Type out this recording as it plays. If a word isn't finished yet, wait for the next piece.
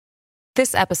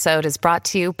This episode is brought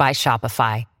to you by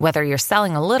Shopify. Whether you're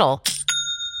selling a little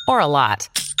or a lot,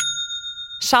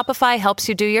 Shopify helps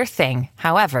you do your thing,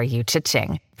 however you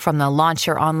cha-ching. From the launch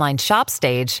your online shop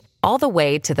stage, all the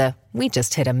way to the we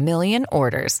just hit 1 million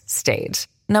orders stage.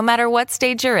 No matter what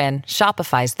stage you're in,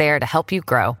 Shopify's there to help you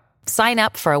grow. Sign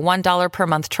up for a $1 per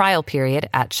month trial period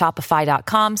at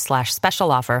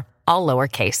shopify.com/special offer, all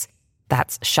lowercase.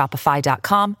 That's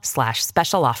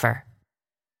shopify.com/special offer.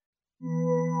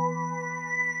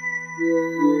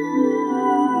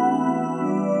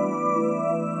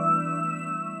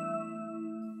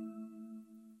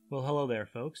 Well, hello there,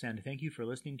 folks, and thank you for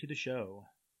listening to the show.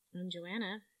 I'm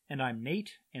Joanna. And I'm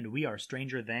Nate, and we are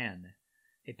Stranger Than,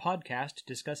 a podcast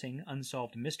discussing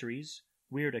unsolved mysteries,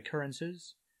 weird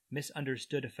occurrences,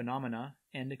 misunderstood phenomena,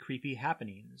 and creepy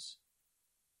happenings.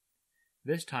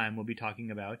 This time we'll be talking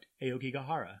about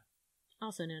Aokigahara.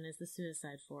 Also known as the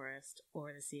Suicide Forest,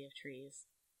 or the Sea of Trees.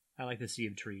 I like the Sea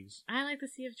of Trees. I like the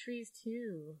Sea of Trees,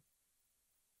 too.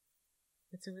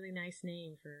 It's a really nice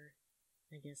name for,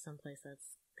 I guess, someplace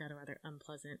that's got a rather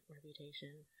unpleasant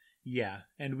reputation. Yeah,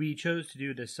 and we chose to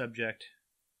do this subject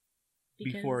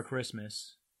before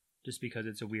Christmas, just because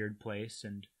it's a weird place,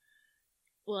 and...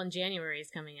 Well, and January is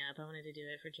coming up. I wanted to do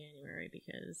it for January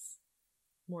because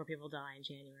more people die in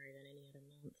January than any other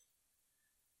month.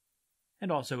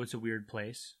 And also, it's a weird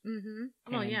place. Mm-hmm.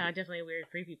 Well, yeah, definitely a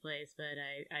weird, creepy place, but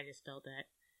I just felt that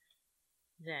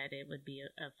it would be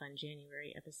a fun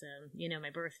January episode. You know,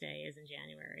 my birthday is in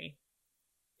January,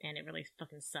 and it really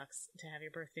fucking sucks to have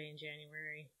your birthday in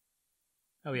January.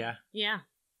 Oh, yeah? Yeah.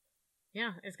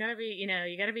 Yeah, it's gotta be, you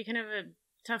gotta be kind of a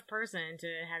tough person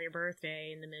to have your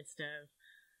birthday in the midst of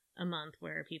a month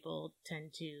where people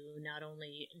tend to not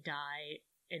only die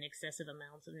in excessive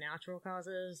amounts of natural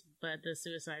causes, but the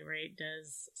suicide rate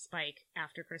does spike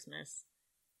after Christmas.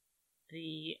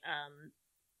 The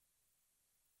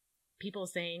people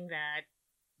saying that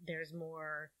there's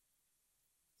more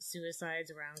suicides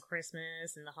around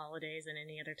Christmas and the holidays than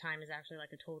any other time is actually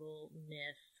like a total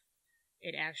myth.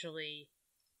 It actually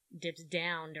dips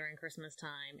down during Christmas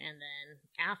time, and then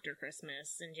after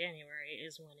Christmas in January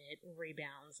is when it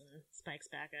rebounds and spikes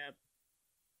back up.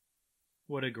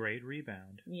 What a great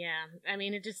rebound. Yeah, I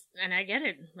mean, and I get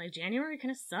it, like, January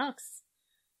kind of sucks.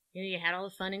 You know, you had all the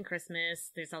fun in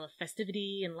Christmas, there's all the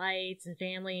festivity and lights and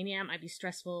family, and yeah, it might be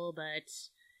stressful, but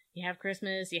you have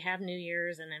Christmas, you have New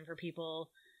Year's, and then for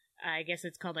people, I guess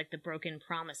it's called, like, the broken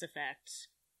promise effect.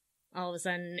 All of a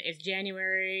sudden, it's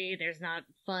January, there's not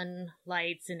fun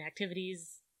lights and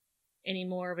activities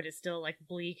anymore, but it's still, like,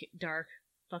 bleak, dark,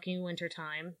 fucking winter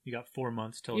time. You got 4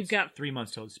 months till 3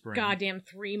 months till it's spring. Goddamn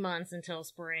 3 months until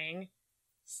spring.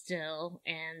 Still.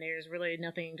 And there's really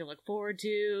nothing to look forward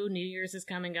to. New Year's is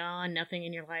come and gone. Nothing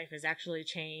in your life has actually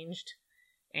changed.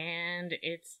 And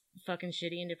it's fucking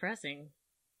shitty and depressing.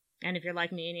 And if you're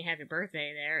like me and you have your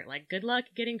birthday there, like, good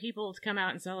luck getting people to come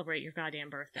out and celebrate your goddamn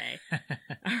birthday.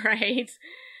 Alright?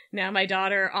 Now, my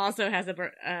daughter also has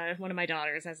one of my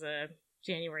daughters has a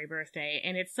January birthday,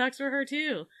 and it sucks for her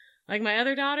too. Like, my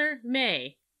other daughter,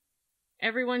 May.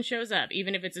 Everyone shows up.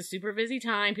 Even if it's a super busy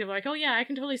time, people are like, oh yeah, I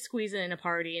can totally squeeze in a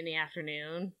party in the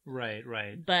afternoon. Right.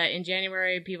 But in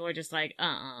January, people are just like,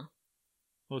 Well,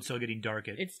 it's still getting dark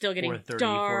at It's still getting 4:30,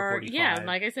 dark. 4:45. Yeah,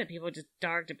 like I said, people are just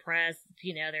dark, depressed.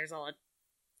 You know, there's all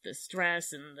the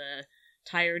stress and the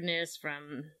tiredness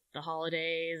from the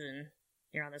holidays, and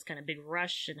you're on this kind of big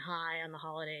rush and high on the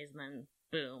holidays, and then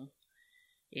boom.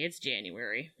 It's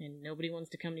January, and nobody wants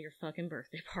to come to your fucking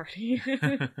birthday party.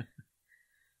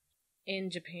 In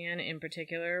Japan in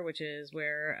particular, which is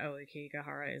where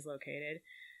Aokigahara is located,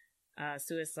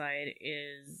 suicide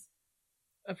is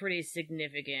a pretty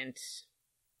significant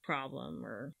problem.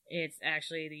 Or it's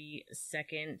actually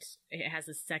it has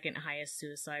the second highest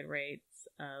suicide rates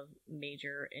of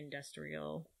major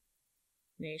industrial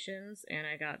nations. And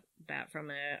I got that from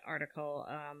an article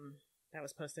that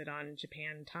was posted on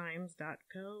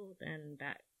japantimes.co, and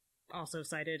that also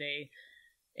cited a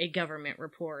government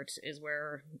report is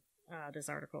where this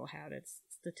article had its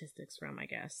statistics from, I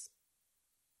guess.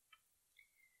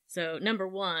 So, number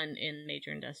one in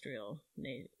major industrial,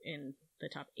 in the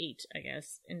top 8, I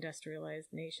guess,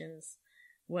 industrialized nations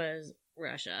was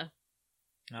Russia.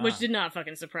 Which did not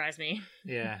fucking surprise me.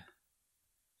 Yeah.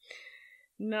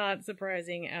 Not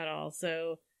surprising at all.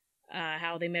 So,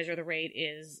 how they measure the rate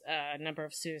is number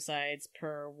of suicides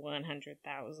per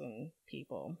 100,000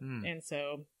 people. And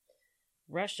so,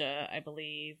 Russia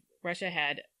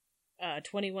had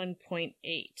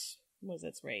 21.8 was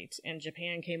its rate, and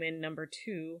Japan came in number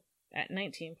 2 at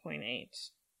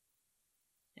 19.8,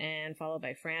 and followed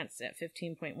by France at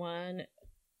 15.1,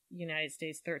 United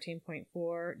States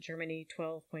 13.4, Germany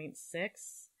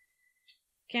 12.6,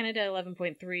 Canada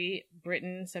 11.3,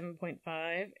 Britain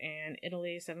 7.5, and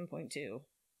Italy 7.2.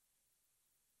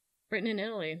 Britain and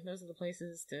Italy, those are the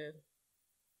places to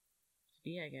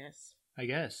be, I guess. I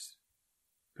guess.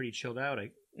 Pretty chilled out.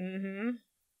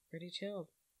 Pretty chilled.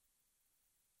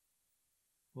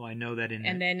 Well, I know that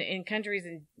and then in countries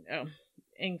in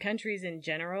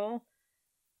general,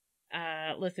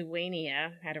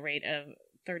 Lithuania had a rate of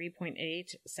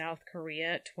 30.8, South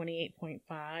Korea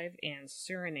 28.5, and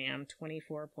Suriname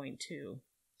 24.2.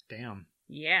 Damn.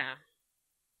 Yeah.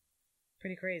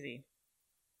 Pretty crazy.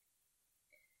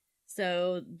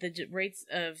 So the rates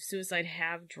of suicide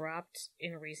have dropped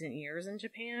in recent years in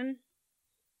Japan.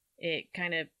 It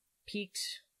kind of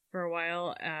peaked for a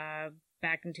while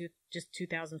back in just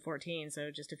 2014, so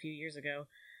just a few years ago.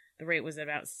 The rate was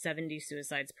about 70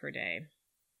 suicides per day.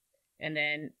 And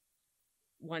then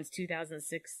once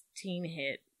 2016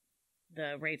 hit,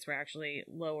 the rates were actually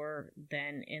lower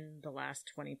than in the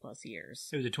last 20 plus years.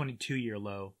 It was a 22-year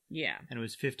low. Yeah. And it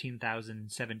was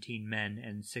 15,017 men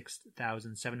and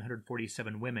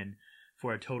 6,747 women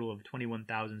for a total of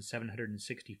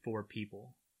 21,764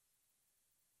 people.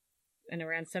 And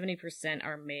around 70%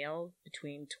 are male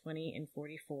between 20 and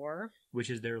 44. Which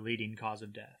is their leading cause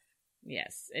of death.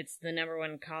 Yes, it's the number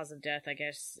one cause of death, I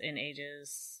guess, in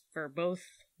ages, for both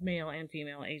male and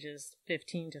female, ages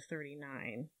 15 to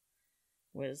 39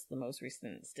 was the most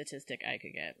recent statistic I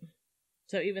could get.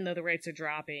 So even though the rates are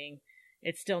dropping,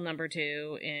 it's still number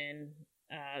two in,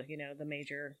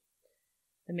 the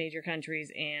major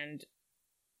countries, and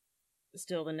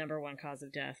still the number one cause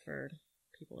of death for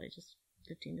people ages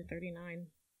 15 to 39.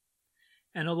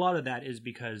 And a lot of that is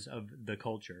because of the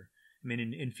culture. I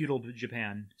mean, in feudal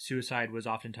Japan, suicide was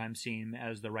oftentimes seen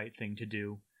as the right thing to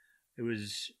do. It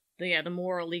was... the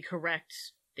morally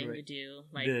correct thing to do.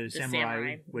 Like the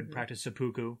samurai would practice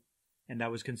seppuku, and that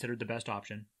was considered the best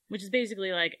option. Which is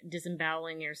basically like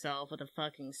disemboweling yourself with a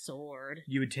fucking sword.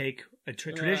 You would take,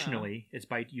 traditionally,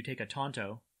 you take a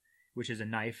tanto, which is a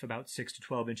knife about 6 to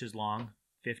 12 inches long,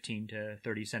 15 to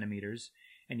 30 centimeters,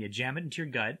 and you jam it into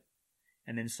your gut,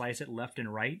 and then slice it left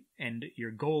and right, and your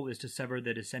goal is to sever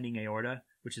the descending aorta,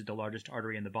 which is the largest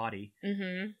artery in the body.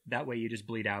 Mm-hmm. That way you just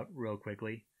bleed out real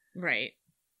quickly. Right.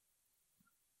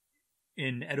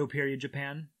 In Edo period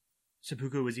Japan,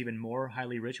 seppuku was even more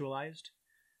highly ritualized.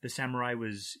 The samurai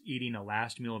was eating a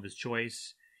last meal of his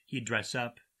choice. He'd dress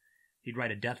up. He'd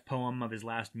write a death poem of his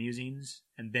last musings,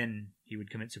 and then he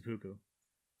would commit seppuku.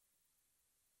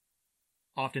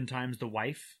 Oftentimes the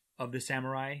wife of the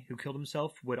samurai who killed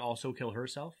himself would also kill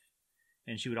herself,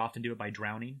 and she would often do it by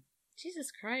drowning.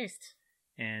 Jesus Christ.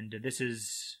 And it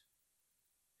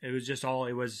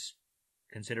was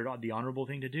considered the honorable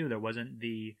thing to do. There wasn't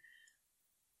the...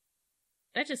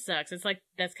 That just sucks. It's like,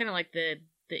 that's kind of like the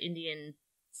Indian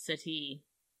sati.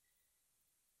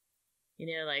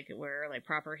 Like where like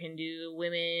proper Hindu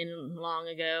women long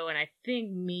ago, and I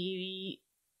think maybe,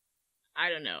 I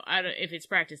don't know if it's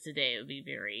practiced today, it would be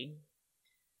very,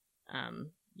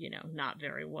 not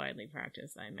very widely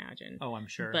practiced, I imagine. Oh, I'm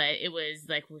sure. But it was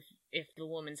like if the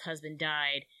woman's husband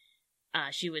died,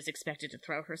 she was expected to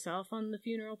throw herself on the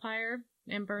funeral pyre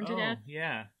and burn to death.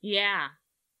 Yeah. Yeah.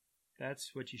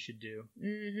 That's what you should do.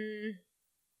 Mm-hmm.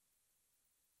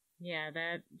 Yeah,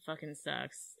 that fucking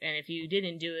sucks. And if you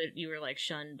didn't do it, you were like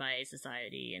shunned by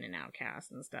society and an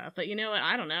outcast and stuff. But you know what?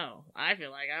 I don't know. I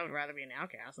feel like I would rather be an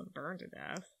outcast than burn to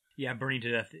death. Yeah, burning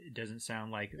to death doesn't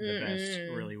sound like the best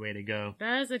really way to go.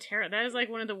 That is like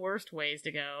one of the worst ways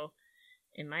to go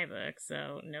in my book,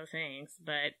 so no thanks.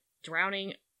 But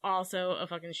drowning, also a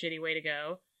fucking shitty way to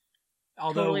go.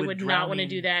 Although totally would not want to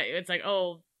do that. It's like,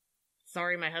 oh,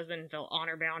 sorry, my husband felt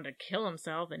honor bound to kill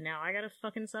himself, and now I gotta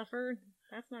fucking suffer?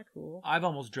 That's not cool. I've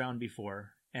almost drowned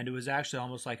before, and it was actually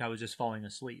almost like I was just falling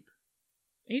asleep.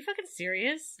 Are you fucking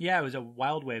serious? Yeah, it was at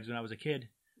Wild Waves when I was a kid.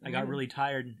 I got really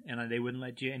tired, and they wouldn't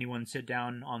let anyone sit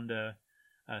down on the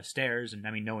stairs, and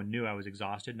I mean, no one knew I was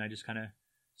exhausted, and I just kind of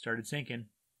started sinking,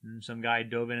 and some guy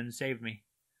dove in and saved me.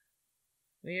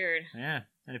 Weird. Yeah,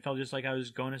 and it felt just like I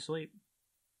was going to sleep.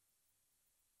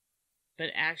 But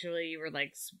actually, you were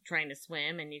like trying to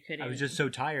swim, and you couldn't. I was just so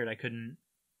tired, I couldn't.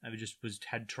 I was just was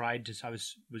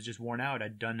just worn out.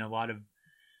 I'd done a lot of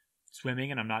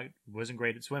swimming, and wasn't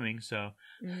great at swimming, so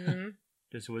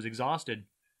just was exhausted.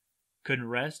 Couldn't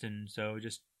rest, and so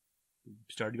just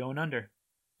started going under.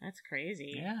 That's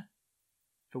crazy. Yeah.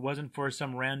 If it wasn't for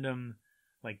some random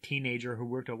like teenager who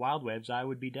worked at Wild Waves, I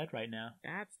would be dead right now.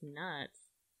 That's nuts.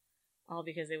 All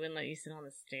because they wouldn't let you sit on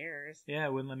the stairs. Yeah,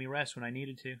 it wouldn't let me rest when I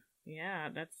needed to. Yeah,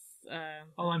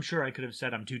 Oh, I'm sure I could have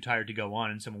said I'm too tired to go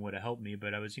on and someone would have helped me,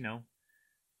 but I was,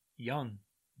 young,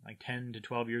 like 10 to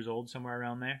 12 years old, somewhere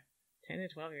around there. 10 to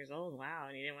 12 years old? Wow.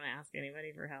 And you didn't want to ask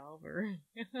anybody for help? Or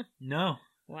No.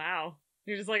 Wow.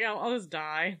 You're just like, I'll just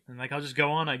die. I'm like, I'll just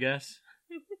go on, I guess.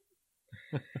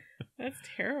 That's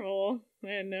terrible. I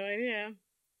had no idea.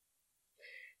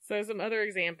 So some other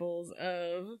examples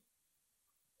of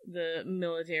the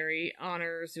military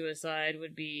honor suicide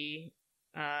would be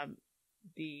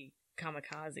the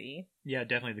kamikaze. Yeah,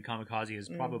 definitely the kamikaze is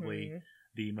probably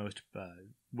the most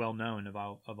well-known of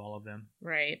all of them.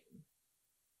 Right.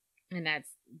 And that's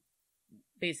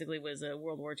basically was a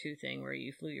World War II thing where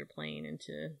you flew your plane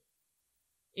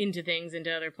into things,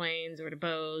 into other planes or to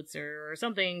boats or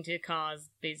something to cause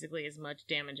basically as much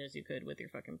damage as you could with your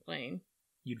fucking plane.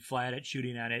 You'd fly at it,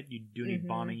 shooting at it, you'd do any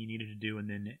bombing you needed to do, and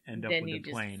then end up with the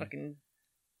plane. Just fucking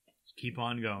keep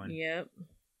on going. Yep.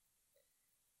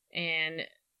 And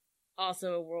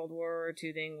also a World War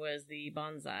II thing was the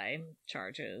banzai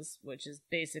charges, which is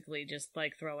basically just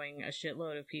like throwing a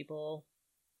shitload of people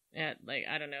at, like,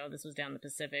 I don't know, this was down the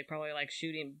Pacific, probably like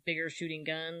bigger shooting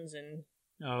guns, and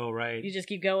oh, right. you just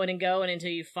keep going and going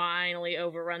until you finally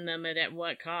overrun them, and at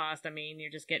what cost? I mean,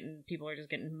 people are just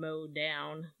getting mowed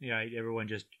down. Yeah, everyone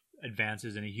just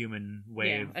advances in a human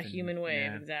wave. Yeah, human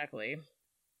wave, exactly.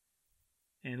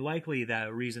 And likely the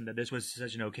reason that this was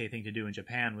such an okay thing to do in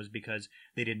Japan was because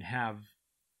they didn't have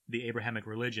the Abrahamic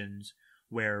religions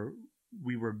where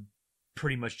we were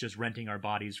pretty much just renting our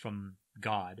bodies from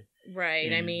God.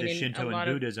 Right, I mean, the Shinto and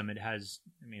Buddhism,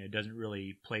 it doesn't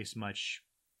really place much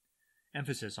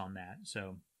emphasis on that,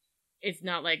 so it's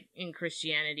not like in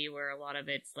Christianity where a lot of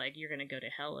it's like you're gonna go to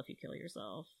hell if you kill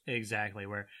yourself. Exactly,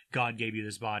 where God gave you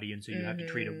this body and so you have to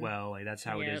treat it well. Like that's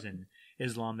how it is in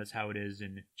Islam, that's how it is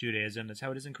in Judaism, that's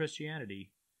how it is in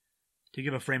Christianity. To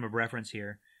give a frame of reference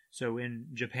here, so in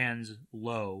Japan's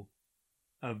low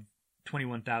of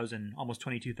 21,000, almost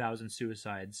 22,000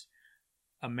 suicides,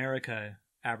 America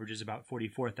averages about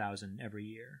 44,000 every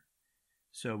year.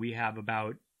 So we have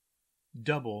about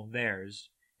double theirs,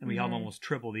 and we have almost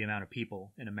triple the amount of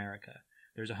people in America.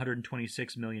 There's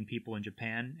 126 million people in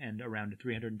Japan and around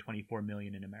 324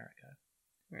 million in America.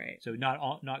 Right. So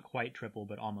not quite triple,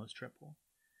 but almost triple.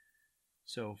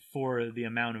 So for the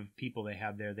amount of people they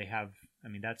have there,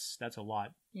 that's a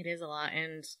lot. It is a lot,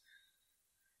 and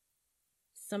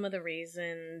some of the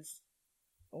reasons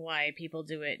why people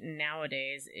do it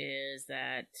nowadays is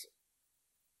that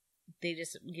they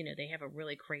just, they have a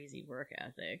really crazy work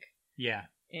ethic. Yeah.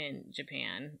 In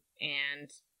Japan, and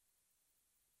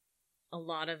a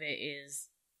lot of it is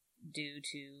due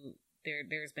to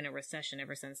there's been a recession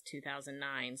ever since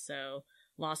 2009, so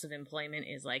loss of employment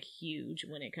is like huge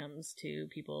when it comes to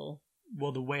people.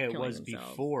 Well, the way it was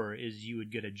before is you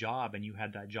would get a job and you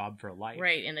had that job for life.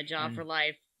 Right, and the job for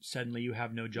life. Suddenly you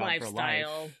have no job for life.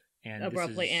 Lifestyle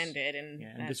abruptly ended,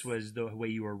 and this was the way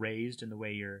you were raised and the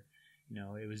way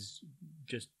it was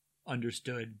just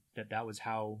understood that was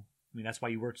how. That's why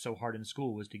you worked so hard in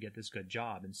school, was to get this good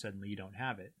job, and suddenly you don't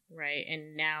have it. Right,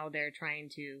 and now they're trying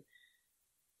to...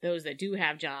 Those that do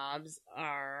have jobs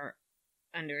are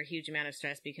under a huge amount of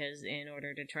stress because in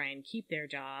order to try and keep their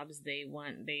jobs, they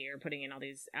are putting in all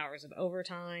these hours of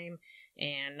overtime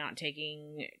and not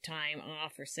taking time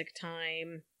off or sick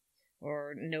time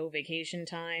or no vacation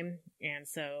time. And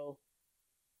so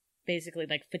basically,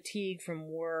 like, fatigue from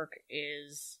work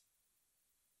is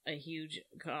a huge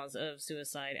cause of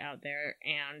suicide out there,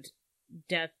 and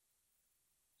death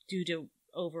due to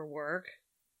overwork,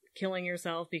 killing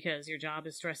yourself because your job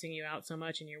is stressing you out so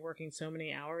much and you're working so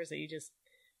many hours that you just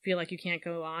feel like you can't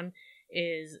go on,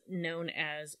 is known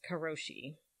as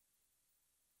karoshi.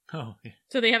 Oh, yeah.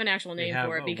 So they have an actual name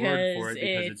for it because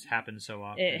it's happened so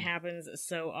often. It happens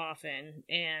so often,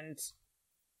 and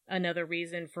another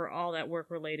reason for all that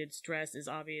work-related stress is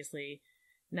obviously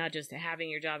not just having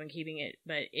your job and keeping it,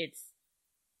 but it's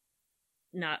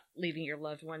not leaving your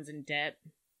loved ones in debt.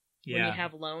 Yeah. When you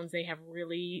have loans, they have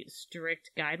really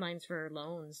strict guidelines for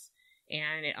loans,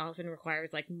 and it often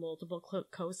requires like multiple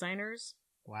co-signers.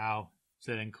 Wow.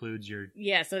 So that includes your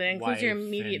so that includes your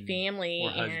immediate family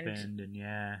or husband and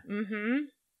yeah.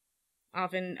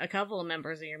 Often a couple of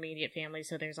members of your immediate family,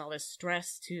 so there's all this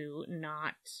stress to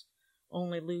not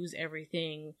only lose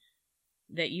everything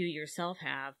that you yourself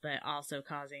have, but also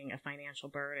causing a financial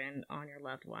burden on your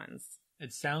loved ones.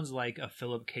 It sounds like a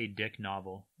Philip K. Dick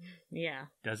novel. Yeah.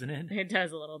 Doesn't it? It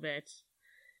does a little bit.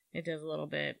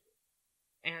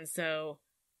 And so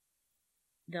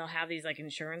they'll have these like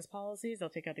insurance policies. They'll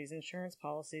take out these insurance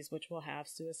policies which will have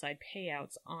suicide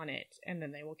payouts on it, and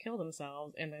then they will kill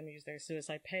themselves and then use their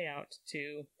suicide payout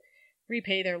to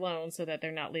repay their loan so that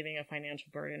they're not leaving a financial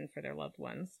burden for their loved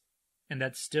ones. And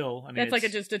that's still, I mean, that's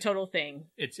like just a total thing.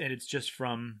 It's just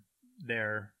from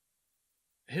their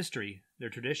history, their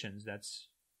traditions. That's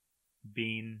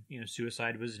being,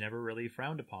 suicide was never really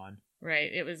frowned upon.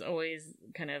 Right. It was always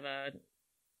kind of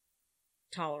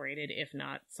tolerated, if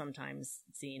not sometimes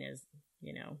seen as,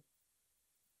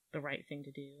 the right thing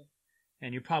to do.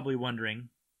 And you're probably wondering,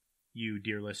 you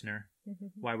dear listener,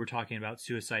 why we're talking about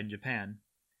suicide in Japan.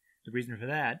 The reason for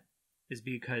that is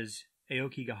because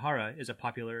Aokigahara is a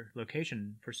popular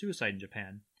location for suicide in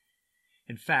Japan.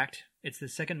 In fact, it's the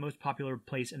second most popular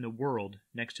place in the world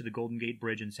next to the Golden Gate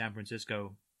Bridge in San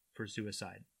Francisco for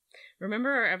suicide. Remember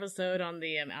our episode on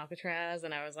the Alcatraz,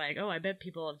 and I was like, oh, I bet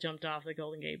people have jumped off the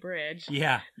Golden Gate Bridge.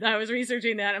 Yeah. I was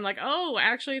researching that, and I'm like, oh,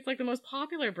 actually, it's like the most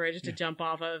popular bridge to jump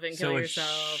off of and kill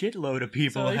yourself. A shitload of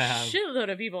people have. A shitload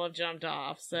of people have jumped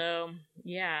off. So,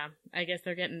 yeah, I guess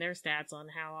they're getting their stats on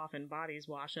how often bodies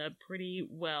wash up pretty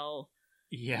well.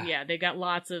 Yeah. Yeah, they got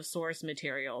lots of source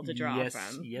material to draw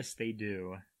from. Yes, they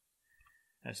do.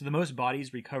 So the most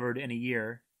bodies recovered in a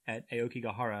year at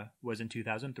Aokigahara was in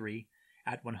 2003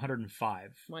 at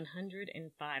 105.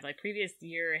 105. Like, previous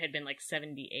year had been like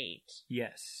 78.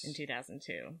 Yes. In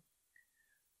 2002.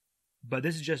 But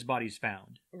this is just bodies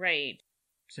found. Right.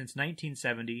 Since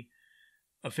 1970,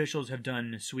 officials have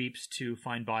done sweeps to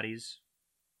find bodies,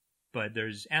 but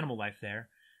there's animal life there.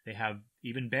 They have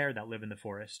even bear that live in the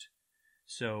forest.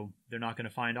 So they're not going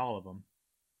to find all of them.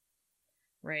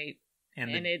 Right.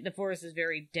 And the forest is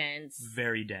very dense.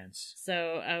 Very dense.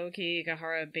 So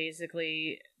Aokigahara,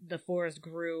 basically, the forest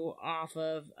grew off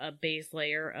of a base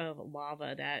layer of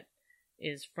lava that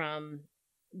is from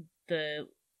the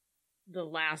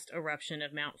last eruption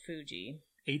of Mount Fuji.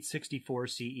 864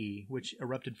 CE, which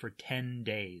erupted for 10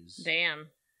 days. Damn.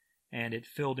 And it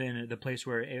filled in the place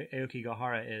where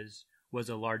Aokigahara was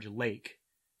a large lake.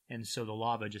 And so the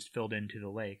lava just filled into the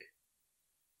lake.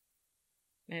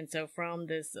 And so from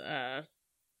this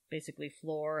basically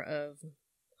floor of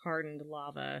hardened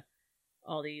lava,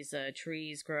 all these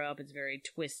trees grow up. It's very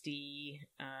twisty.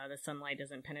 The sunlight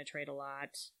doesn't penetrate a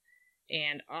lot.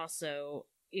 And also,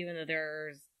 even though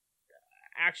there's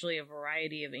actually a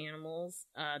variety of animals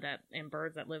and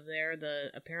birds that live there,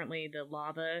 apparently the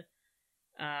lava,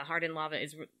 hardened lava,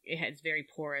 it's very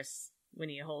porous when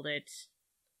you hold it.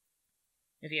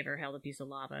 If you ever held a piece of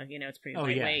lava, it's pretty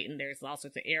lightweight, and there's all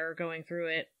sorts of air going through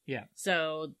it. Yeah.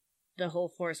 So the whole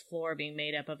forest floor being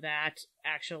made up of that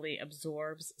actually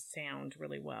absorbs sound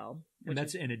really well. And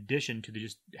that's in addition to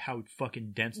just how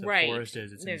fucking dense the forest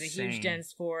is. There's insane. A huge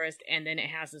dense forest, and then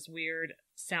it has this weird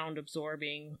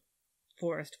sound-absorbing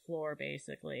forest floor,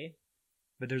 basically.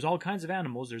 But there's all kinds of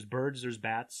animals. There's birds, there's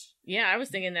bats. Yeah, I was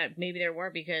thinking that maybe there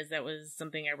weren't, because that was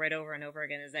something I read over and over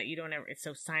again, is that it's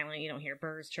so silent, you don't hear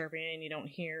birds chirping, you don't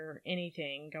hear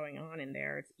anything going on in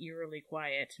there. It's eerily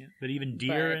quiet. Yeah, but even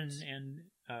deer and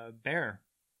bears.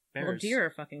 Well, deer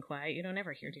are fucking quiet. You don't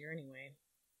ever hear deer anyway.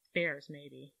 Bears,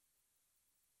 maybe.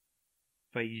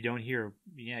 But you don't hear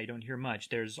much.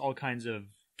 There's all kinds of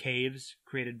caves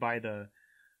created by the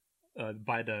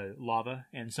lava,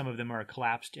 and some of them are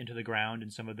collapsed into the ground,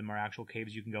 and some of them are actual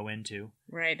caves you can go into.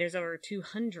 Right, there's over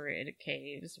 200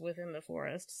 caves within the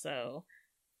forest, so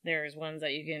there's ones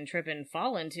that you can trip and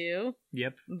fall into.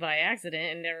 Yep. By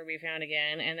accident and never be found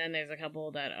again, and then there's a couple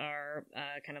that are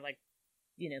kind of like,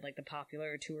 like the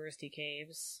popular touristy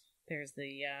caves. There's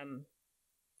the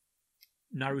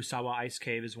Narusawa Ice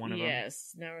Cave is one of them.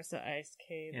 Yes, Narusawa Ice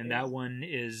Cave. And that one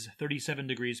is 37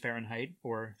 degrees Fahrenheit,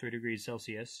 or 3 degrees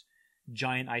Celsius.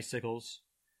 Giant icicles,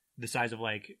 the size of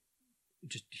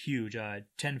just huge,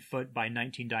 10 foot by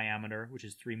 19 diameter, which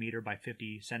is 3 meter by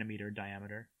 50 centimeter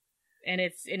diameter. And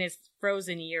it's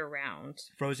frozen year round.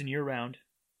 Frozen year round.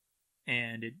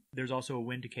 And there's also a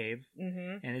wind cave.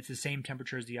 Mm-hmm. And it's the same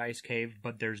temperature as the ice cave,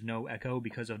 but there's no echo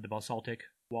because of the basaltic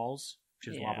walls,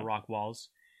 which is lava rock walls.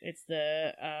 It's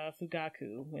the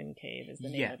Fugaku Wind Cave is the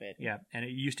name of it. Yeah, and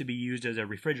it used to be used as a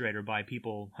refrigerator by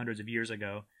people hundreds of years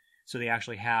ago. So they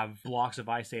actually have blocks of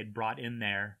ice they had brought in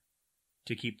there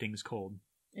to keep things cold.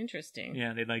 Interesting.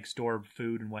 Yeah, they'd store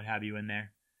food and what have you in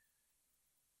there.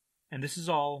 And this is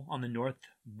all on the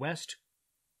northwest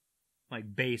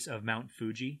base of Mount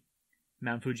Fuji.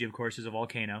 Mount Fuji, of course, is a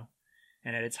volcano.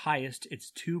 And at its highest,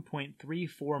 it's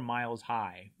 2.34 miles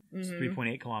high. It's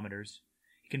 3.8 kilometers.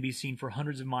 It can be seen for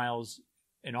hundreds of miles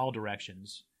in all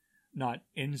directions. Not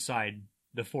inside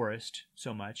the forest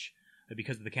so much,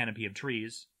 because of the canopy of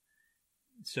trees.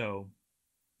 So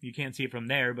you can't see it from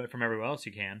there, but from everywhere else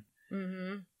you can.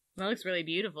 Mm-hmm. That looks really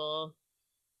beautiful.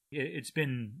 It's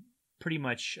been pretty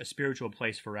much a spiritual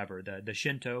place forever. The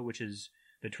Shinto, which is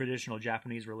the traditional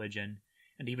Japanese religion,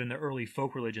 and even the early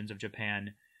folk religions of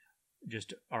Japan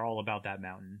just are all about that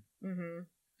mountain. Mm-hmm.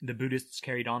 The Buddhists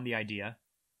carried on the idea.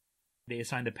 They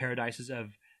assigned the paradises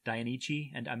of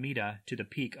Dainichi and Amida to the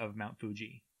peak of Mount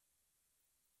Fuji.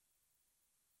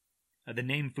 The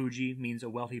name Fuji means a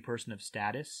wealthy person of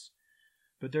status,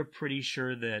 but they're pretty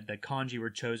sure that the kanji were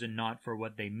chosen not for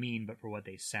what they mean, but for what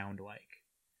they sound like.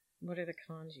 What are the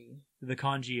kanji? The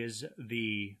kanji is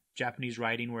the Japanese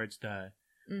writing where it's the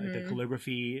like the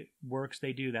calligraphy works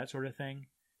they do, that sort of thing.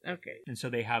 Okay. And so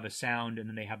they have a sound and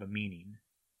then they have a meaning.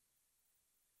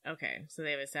 Okay, so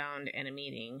they have a sound and a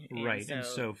meaning. Right, and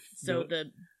so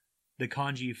the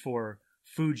kanji for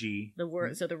Fuji, the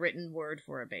word, so the written word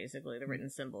for it, basically the written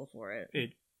symbol for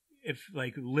it. If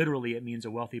like literally, it means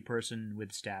a wealthy person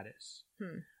with status.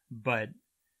 But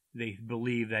they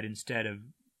believe that instead of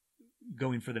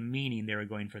going for the meaning, they were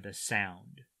going for the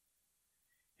sound.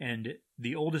 And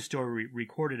the oldest story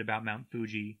recorded about Mount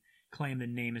Fuji claim the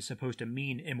name is supposed to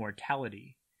mean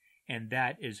immortality, and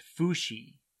that is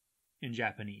Fushi in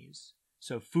Japanese.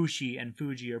 So Fushi and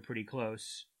Fuji are pretty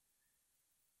close.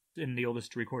 In the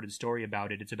oldest recorded story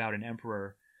about it, it's about an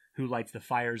emperor who lights the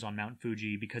fires on Mount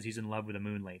Fuji because he's in love with a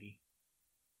moon lady.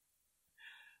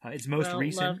 Its most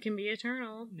recent... love can be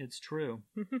eternal. It's true.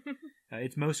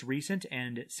 Its most recent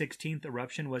and 16th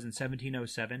eruption was in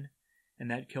 1707,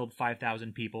 and that killed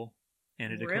 5,000 people.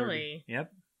 And it occurred... Really?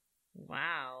 Yep.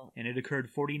 Wow. And it occurred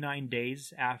 49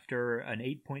 days after an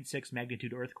 8.6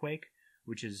 magnitude earthquake,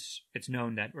 which is, it's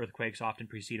known that earthquakes often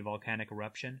precede a volcanic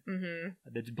eruption. Mm-hmm.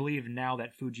 It's believed now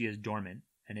that Fuji is dormant,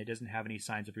 and it doesn't have any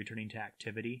signs of returning to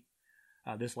activity.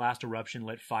 This last eruption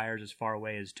lit fires as far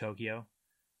away as Tokyo,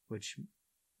 which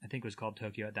I think was called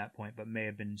Tokyo at that point, but may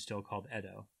have been still called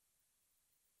Edo.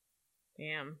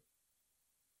 Damn.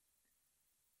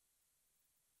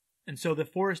 And so the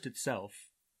forest itself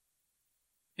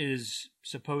is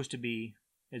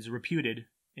reputed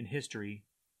in history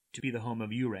to be the home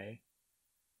of yurei,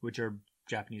 which are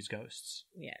Japanese ghosts.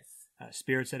 Yes.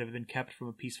 Spirits that have been kept from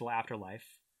a peaceful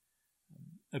afterlife.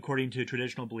 According to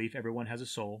traditional belief, everyone has a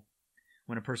soul.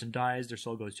 When a person dies, their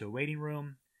soul goes to a waiting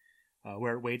room,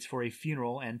 where it waits for a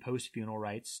funeral and post-funeral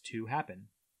rites to happen.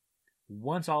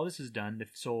 Once all this is done, the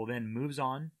soul then moves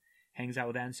on, hangs out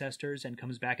with ancestors, and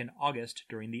comes back in August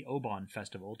during the Obon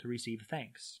festival to receive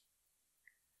thanks.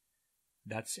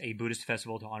 That's a Buddhist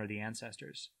festival to honor the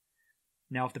ancestors.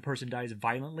 Now, if the person dies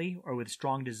violently or with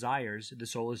strong desires, the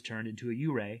soul is turned into a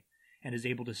yurei and is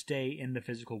able to stay in the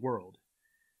physical world.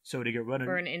 So to get rid of...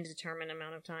 For an indeterminate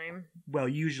amount of time? Well,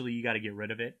 usually you got to get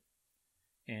rid of it.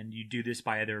 And you do this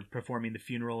by either performing the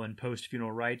funeral and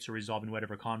post-funeral rites or resolving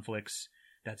whatever conflicts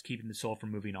that's keeping the soul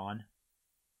from moving on.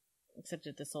 Except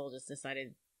if the soul just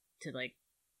decided to, like,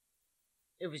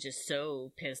 it was just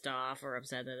so pissed off or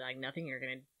upset that, like, nothing you're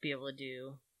going to be able to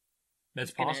do.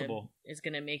 That's possible. It's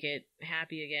going to make it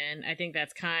happy again. I think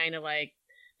that's kind of like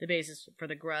the basis for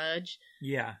the grudge.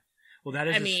 Yeah. Well, that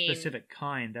is specific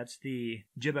kind. That's the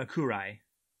jibakurai.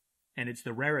 And it's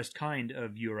the rarest kind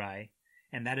of yurei.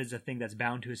 And that is a thing that's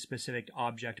bound to a specific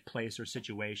object, place, or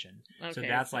situation. Okay, so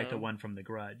that's like the one from The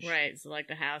Grudge. Right, so like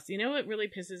the house. You know what really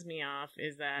pisses me off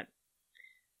is that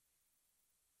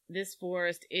this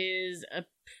forest is a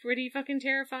pretty fucking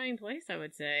terrifying place, I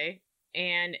would say.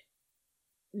 And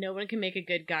no one can make a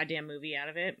good goddamn movie out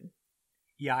of it.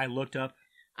 Yeah, I looked up.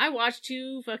 I watched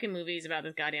 2 fucking movies about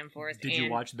this goddamn forest. Did you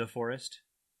watch The Forest?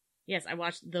 Yes, I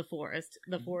watched The Forest.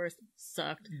 The Forest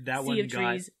sucked. That Sea of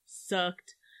Trees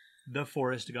sucked. The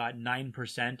Forest got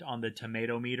 9% on the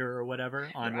tomato meter or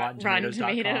whatever on Rotten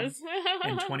Tomatoes.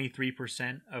 And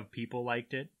 23% of people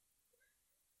liked it.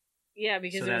 Yeah,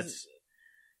 because so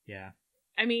yeah.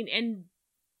 I mean, and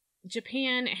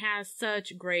Japan has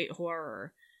such great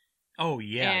horror. Oh,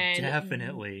 yeah,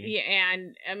 definitely. Yeah,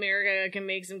 and America can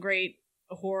make some great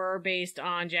horror based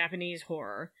on Japanese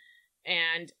horror.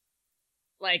 And,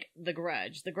 like, The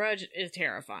Grudge. The Grudge is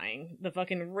terrifying. The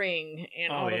fucking Ring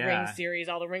and all the Ring series,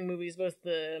 all the Ring movies, both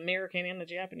the American and the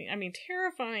Japanese. I mean,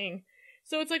 terrifying.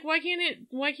 So it's like, why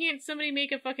can't somebody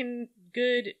make a fucking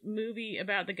good movie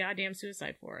about the goddamn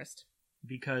suicide forest?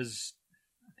 Because...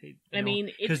 I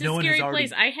mean, it's a scary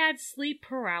place. I had sleep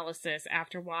paralysis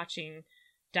after watching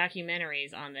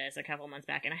documentaries on this a couple months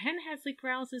back, and I hadn't had sleep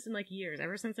paralysis in, like, years.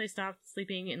 Ever since I stopped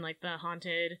sleeping in, like, the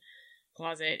haunted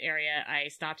closet area, I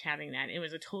stopped having that. It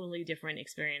was a totally different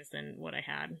experience than what I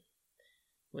had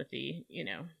with the,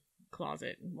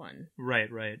 closet one. Right.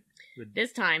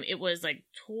 This time, it was, like,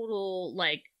 total,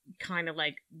 like, kind of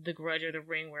like The Grudge or The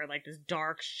Ring, where, like, this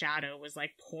dark shadow was,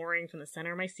 like, pouring from the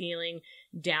center of my ceiling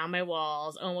down my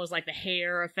walls, almost like the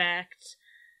hair effect.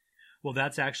 Well,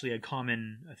 that's actually a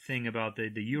common thing about the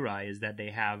Yurei, is that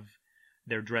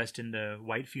they're dressed in the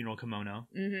white funeral kimono.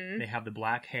 Mm-hmm. They have the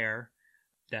black hair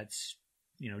that's,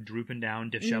 drooping down,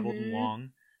 disheveled and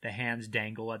long. The hands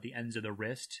dangle at the ends of the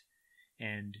wrist,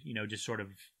 and, just sort of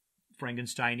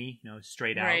Frankenstein-y,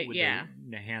 straight out Right, with yeah.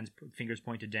 the hands, fingers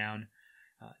pointed down.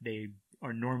 They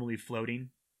are normally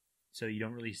floating, so you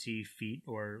don't really see feet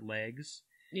or legs.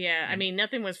 Yeah, I mean,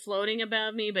 nothing was floating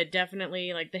above me, but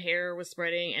definitely, like, the hair was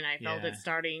spreading, and I felt it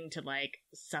starting to, like,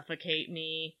 suffocate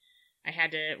me. I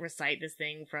had to recite this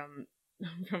thing from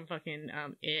fucking,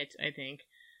 It, I think.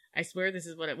 I swear this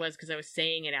is what it was, because I was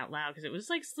saying it out loud, because it was,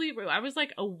 like, sleep. I was,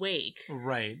 like, awake.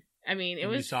 Right. I mean, it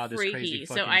And was saw this freaky. crazy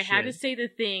So fucking I had to shit. say the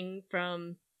thing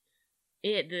from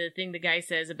It, the thing the guy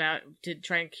says about to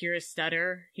try and cure his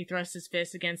stutter. He thrusts his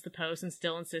fist against the post and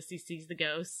still insists he sees the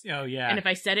ghosts. Oh, yeah. And if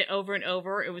I said it over and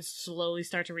over, it would slowly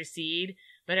start to recede.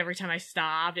 But every time I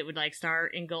stopped, it would like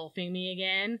start engulfing me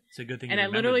again. It's a good thing And you I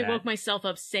remembered literally that. woke myself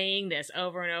up saying this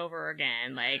over and over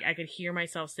again. Like I could hear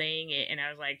myself saying it, and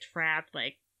I was like trapped,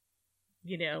 like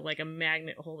like a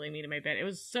magnet holding me to my bed. It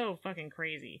was so fucking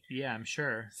crazy. Yeah, I'm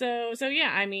sure. So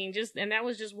yeah, I mean, and that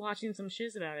was just watching some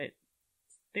shiz about it.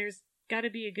 There's got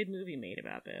to be a good movie made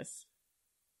about this.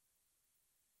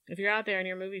 If you're out there and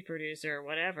you're a movie producer or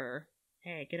whatever,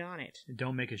 hey, get on it.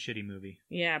 Don't make a shitty movie.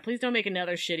 Yeah, please don't make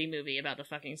another shitty movie about the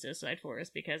fucking Suicide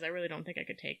Forest, because I really don't think I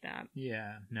could take that.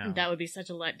 Yeah, no. That would be such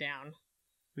a letdown.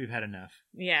 We've had enough.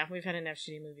 Yeah, we've had enough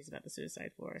shitty movies about the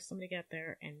Suicide Forest. Somebody get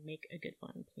there and make a good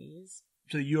one, please.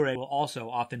 So the Yurei will also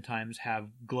oftentimes have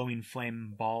glowing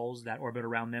flame balls that orbit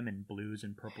around them in blues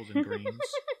and purples and greens.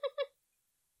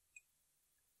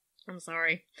 I'm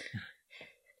sorry.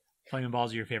 Flaming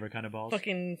balls are your favorite kind of balls?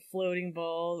 Fucking floating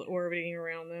balls orbiting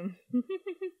around them.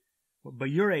 But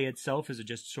Yurei itself is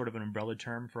just sort of an umbrella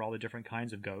term for all the different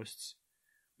kinds of ghosts.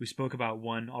 We spoke about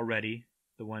one already,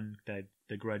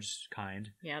 the grudge kind.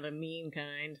 Yeah, the mean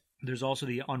kind. There's also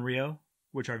the Onryo,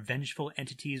 which are vengeful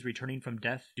entities returning from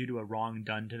death due to a wrong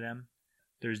done to them.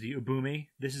 There's the Ubume.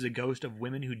 This is a ghost of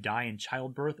women who die in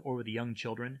childbirth or with young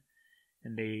children,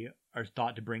 and they are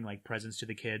thought to bring like presents to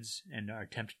the kids and are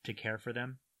attempted to care for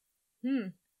them.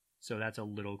 So that's a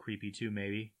little creepy too,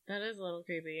 maybe. That is a little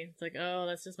creepy. It's like, oh,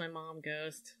 that's just my mom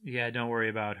ghost. Yeah, don't worry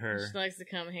about her. She likes to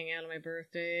come hang out on my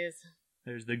birthdays.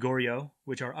 There's the Goryo,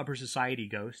 which are upper society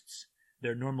ghosts.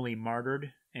 They're normally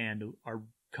martyred and are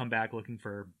come back looking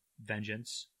for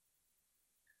vengeance.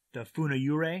 The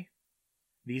Funayure,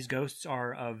 these ghosts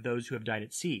are of those who have died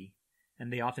at sea,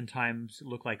 and they oftentimes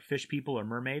look like fish people or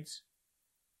mermaids.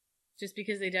 Just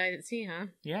because they died at sea, huh?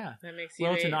 Yeah. That makes you...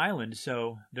 Well, it's an island,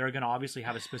 so they're going to obviously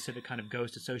have a specific kind of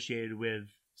ghost associated with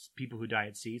people who die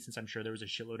at sea, since I'm sure there was a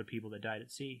shitload of people that died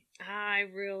at sea. I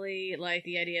really like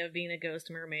the idea of being a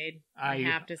ghost mermaid, I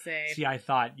have to say. See, I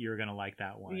thought you were going to like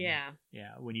that one. Yeah.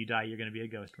 Yeah, when you die, you're going to be a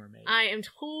ghost mermaid. I am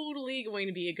totally going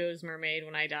to be a ghost mermaid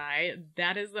when I die.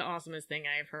 That is the awesomest thing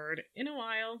I've heard in a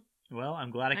while. Well,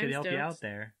 I'm glad I could help you out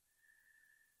there.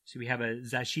 So we have a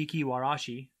Zashiki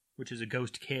Warashi, which is a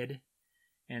ghost kid,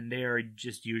 and they are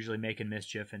just usually making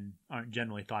mischief and aren't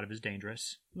generally thought of as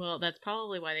dangerous. Well, that's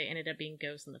probably why they ended up being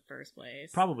ghosts in the first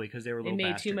place. Probably because they were little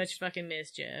bastards. bastards. They made too much fucking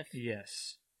mischief.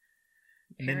 Yes.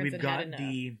 And then we've got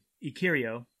the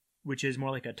Ikirio, which is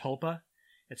more like a tulpa.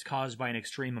 It's caused by an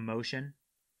extreme emotion.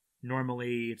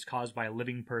 Normally, it's caused by a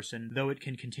living person, though it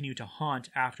can continue to haunt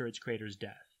after its creator's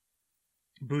death.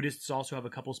 Buddhists also have a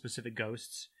couple specific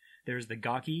ghosts. There's the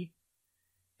Gaki.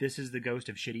 This is the ghost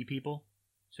of shitty people.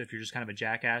 So if you're just kind of a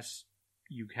jackass,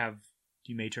 you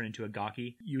may turn into a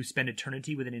Gaki. You spend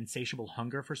eternity with an insatiable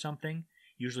hunger for something,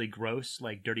 usually gross,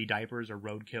 like dirty diapers or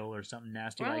roadkill or something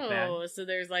nasty like that. Oh, so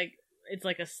there's it's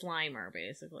like a Slimer,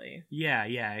 basically. Yeah,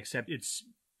 except it's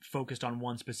focused on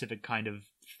one specific kind of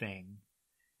thing.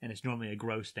 And it's normally a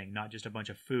gross thing, not just a bunch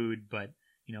of food, but,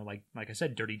 like I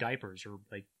said, dirty diapers or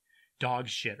like dog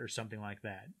shit or something like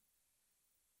that.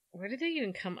 Where did they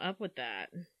even come up with that?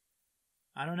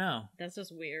 I don't know. That's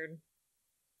just weird.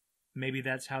 Maybe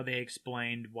that's how they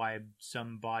explained why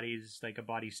some bodies, like a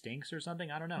body stinks or something.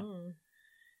 I don't know.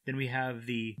 Then we have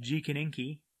the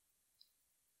Jikininki.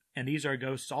 And these are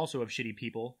ghosts also of shitty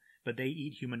people, but they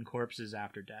eat human corpses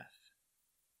after death.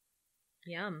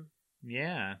 Yum.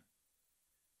 Yeah.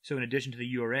 So in addition to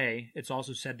the Yurei, it's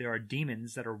also said there are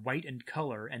demons that are white in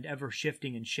color and ever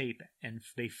shifting in shape, and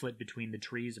they flit between the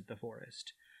trees of the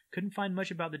forest. Couldn't find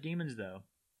much about the demons, though.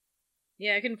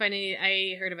 Yeah, I couldn't find any.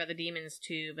 I heard about the demons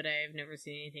too, but I've never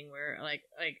seen anything where like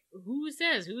who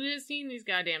has seen these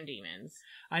goddamn demons?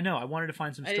 I know. I wanted to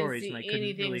find some stories, and I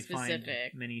couldn't really specific.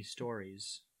 find many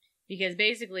stories. Because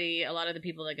basically, a lot of the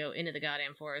people that go into the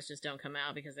goddamn forest just don't come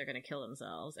out because they're going to kill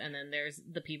themselves. And then there's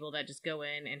the people that just go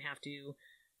in and have to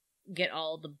get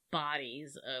all the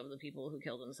bodies of the people who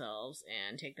killed themselves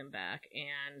and take them back.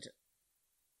 And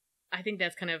I think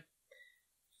that's kind of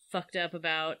fucked up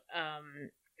about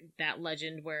that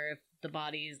legend where if the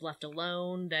body is left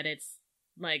alone, that it's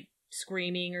like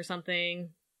screaming or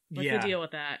something. What's the deal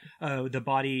with that? The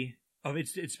body of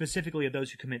it's specifically of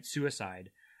those who commit suicide.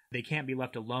 They can't be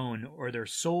left alone, or their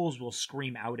souls will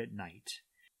scream out at night.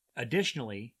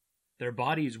 Additionally, their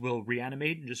bodies will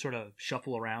reanimate and just sort of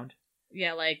shuffle around.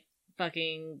 Yeah, like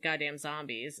fucking goddamn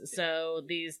zombies. So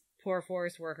these poor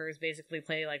forest workers basically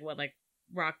play like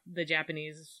the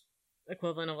Japanese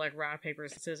equivalent of like rock, paper,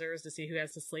 scissors to see who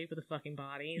has to sleep with the fucking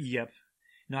bodies. Yep.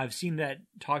 Now, I've seen that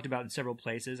talked about in several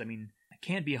places. I mean, I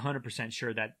can't be 100%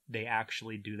 sure that they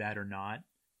actually do that or not.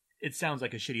 It sounds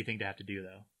like a shitty thing to have to do,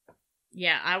 though.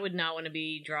 Yeah, I would not want to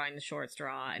be drawing the short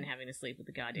straw and having to sleep with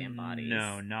the goddamn bodies.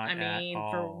 No, not at all. I mean,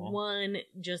 for one,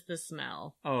 just the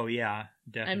smell. Oh, yeah,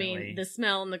 definitely. I mean, the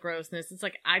smell and the grossness. It's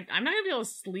like, I'm not going to be able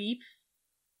to sleep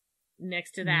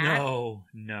next to that.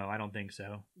 No, I don't think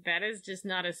so. That is just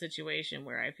not a situation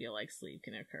where I feel like sleep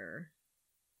can occur.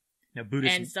 Now,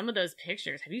 Buddhist... And some of those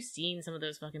pictures, have you seen some of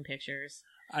those fucking pictures?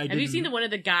 Have you seen the one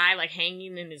of the guy, like,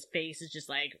 hanging and his face is just,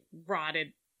 like, rotted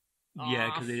off? Yeah,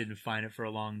 because they didn't find it for a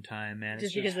long time, man.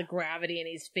 Just because of the gravity, and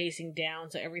he's facing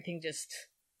down, so everything just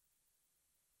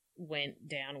went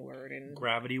downward. And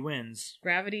gravity wins.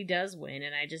 Gravity does win,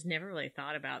 and I just never really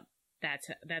thought about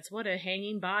that's what a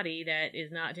hanging body that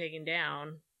is not taken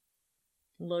down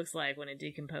looks like when it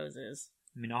decomposes.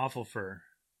 I mean, awful for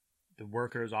the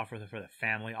workers, awful for the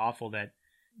family, awful that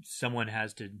someone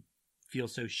has to feel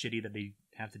so shitty that they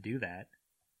have to do that.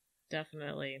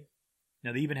 Definitely.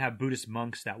 Now, they even have Buddhist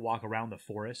monks that walk around the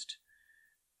forest.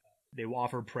 They will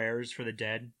offer prayers for the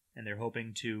dead, and they're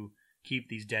hoping to keep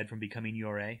these dead from becoming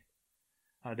yorei.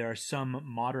 There are some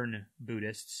modern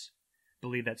Buddhists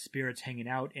believe that spirits hanging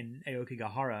out in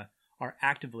Aokigahara are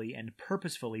actively and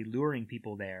purposefully luring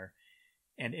people there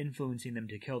and influencing them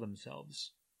to kill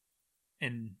themselves.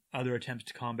 In other attempts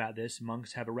to combat this,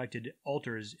 monks have erected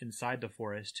altars inside the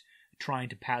forest, trying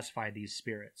to pacify these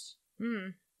spirits.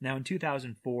 Now, in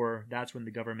 2004, that's when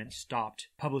the government stopped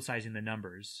publicizing the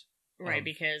numbers. Right,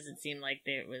 because it seemed like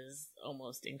it was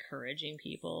almost encouraging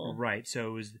people. Right, so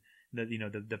it was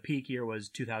the peak year was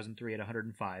 2003 at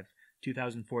 105.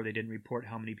 2004, they didn't report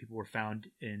how many people were found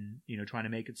in trying to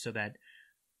make it so that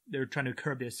they're trying to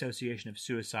curb the association of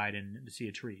suicide in the Sea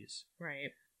of Trees.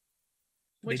 Right,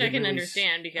 which I can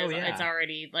understand because it's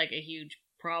already like a huge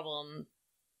problem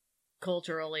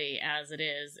culturally as it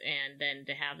is, and then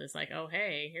to have this like, oh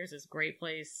hey, here's this great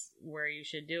place where you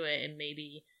should do it, and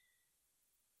maybe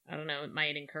I don't know, it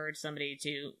might encourage somebody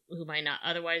who might not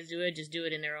otherwise do it, just do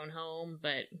it in their own home,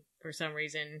 but for some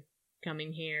reason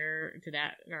coming here to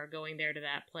that or going there to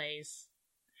that place.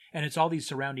 And it's all these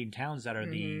surrounding towns that are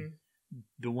the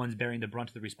ones bearing the brunt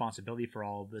of the responsibility for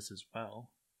all of this as well.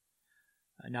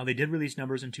 Now, they did release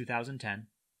numbers in 2010.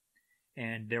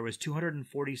 And there was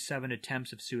 247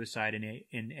 attempts of suicide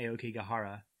in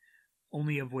Aokigahara,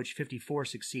 only of which 54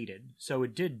 succeeded. So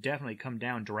it did definitely come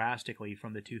down drastically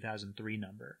from the 2003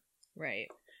 number. Right.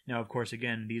 Now, of course,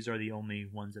 again, these are the only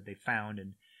ones that they found,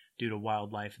 and due to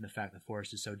wildlife and the fact the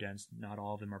forest is so dense, not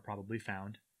all of them are probably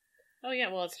found. Oh,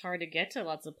 yeah, well, it's hard to get to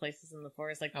lots of places in the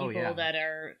forest. Like, people that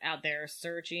are out there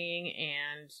searching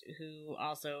and who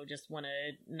also just want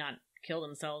to not kill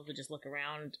themselves but just look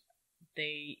around,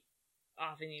 they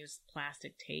often use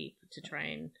plastic tape to try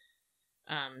and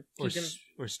keep them...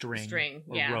 Or string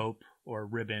or rope or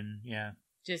ribbon,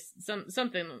 Just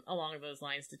something along those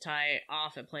lines to tie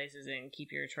off at places and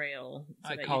keep your trail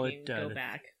so that you can go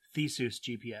back. Theseus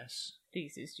GPS.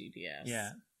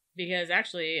 Yeah. Because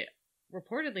actually,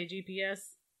 reportedly,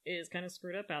 GPS is kind of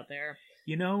screwed up out there.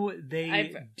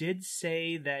 They did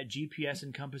say that GPS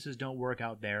and compasses don't work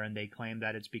out there, and they claim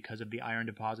that it's because of the iron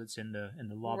deposits in the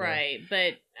lava. Right,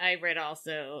 but I read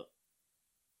also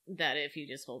that if you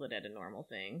just hold it at a normal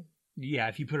thing. Yeah,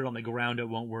 if you put it on the ground, it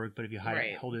won't work, but if you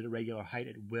hold it at a regular height,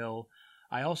 it will.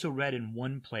 I also read in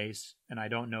one place, and I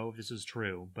don't know if this is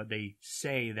true, but they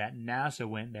say that NASA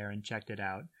went there and checked it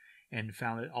out and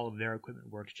found that all of their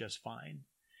equipment works just fine.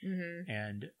 Mm-hmm.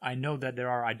 And I know that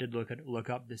I did look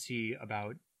up to see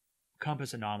about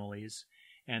compass anomalies,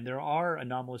 and there are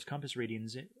anomalous compass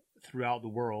readings throughout the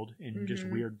world in just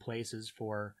weird places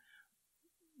for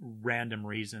random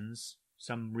reasons,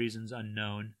 some reasons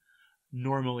unknown.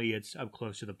 Normally, it's up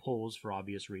close to the poles for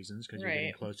obvious reasons, because you're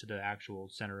getting close to the actual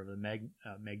center of the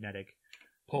magnetic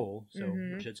pole, so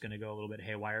Mhm. shit's going to go a little bit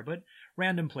haywire, but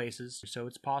random places. So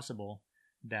it's possible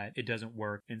that it doesn't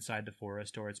work inside the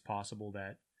forest, or it's possible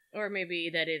that Or maybe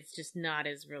that it's just not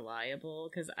as reliable,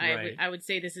 because Right. I would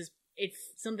say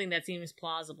it's something that seems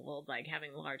plausible, like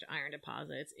having large iron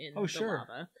deposits in Oh, the sure.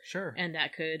 lava, sure. and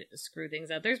that could screw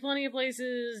things up. There's plenty of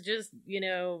places, just,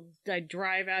 I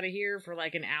drive out of here for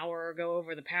like an hour, go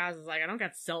over the pass, it's like, I don't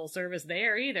got cell service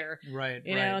there either. Right,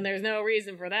 You know, and there's no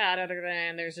reason for that other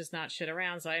than there's just not shit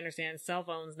around. So I understand cell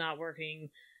phones not working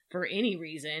for any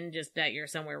reason, just that you're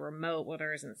somewhere remote where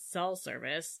there isn't cell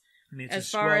service. I mean, it's As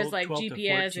a far as 12 like 12 to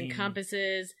GPS 14. and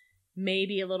compasses,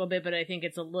 maybe a little bit, but I think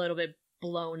it's a little bit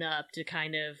blown up to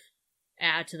kind of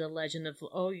add to the legend of,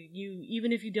 oh, you,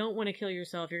 even if you don't want to kill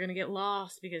yourself, you're going to get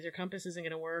lost because your compass isn't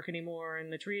going to work anymore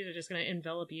and the trees are just going to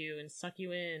envelop you and suck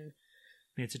you in.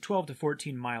 I mean, it's a 12 to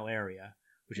 14 mile area,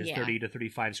 which is Yeah. 30 to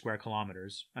 35 square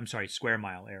kilometers. I'm sorry, square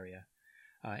mile area.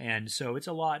 And so it's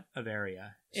a lot of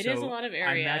area. It So is a lot of I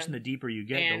area. imagine the deeper you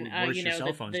get, And, the worse you your know,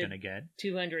 cell phone's the going to get.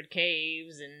 200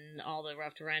 caves and all the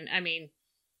rough terrain. I mean,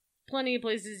 plenty of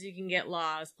places you can get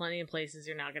lost, plenty of places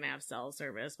you're not going to have cell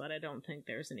service, but I don't think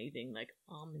there's anything like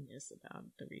ominous about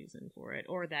the reason for it,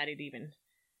 or that it even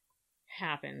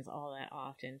happens all that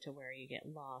often to where you get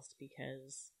lost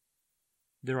because,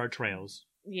 There are trails.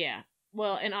 yeah.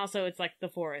 Well, and also it's like the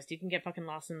forest. You can get fucking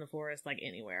lost in the forest like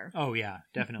anywhere. Oh, yeah,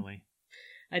 definitely.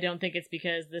 I don't think it's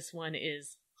because this one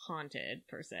is haunted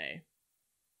per se.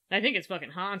 I think it's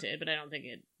fucking haunted, but I don't think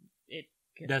it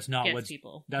That's not gets what's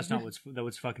people. That's not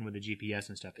what's fucking with the GPS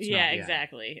and stuff. It's yeah, not,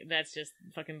 exactly. That's just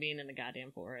fucking being in the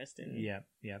goddamn forest and Yep,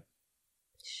 yep.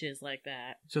 shiz like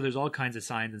that. So there's all kinds of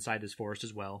signs inside this forest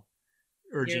as well,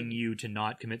 urging you to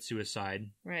not commit suicide.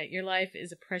 Right. Your life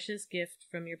is a precious gift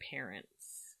from your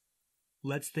parents.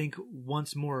 Let's think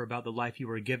once more about the life you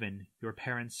were given, your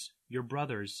parents, your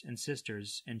brothers and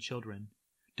sisters and children.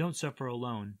 Don't suffer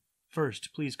alone. First,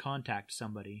 please contact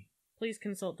somebody. Please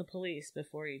consult the police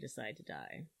before you decide to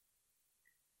die.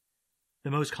 The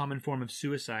most common form of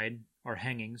suicide are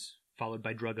hangings, followed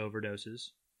by drug overdoses.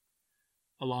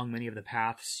 Along many of the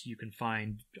paths, you can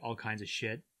find all kinds of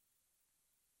shit.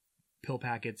 Pill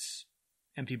packets,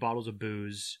 empty bottles of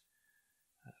booze,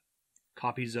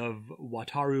 copies of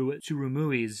Wataru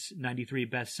Tsurumui's 93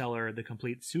 bestseller, The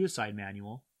Complete Suicide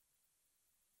Manual.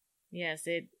 Yes,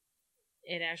 it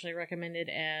actually recommended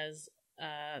as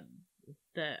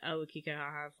the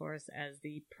Aokigahara Forest as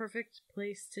the perfect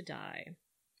place to die.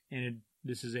 And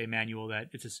this is a manual that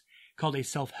called a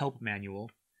self-help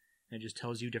manual. And it just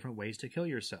tells you different ways to kill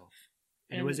yourself.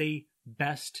 And it was a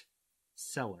best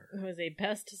seller. It was a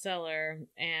bestseller,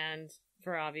 and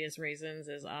for obvious reasons,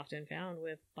 is often found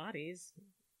with bodies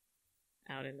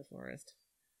out in the forest.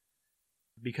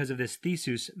 Because of this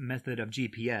Theseus method of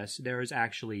GPS, there is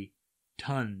actually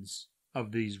tons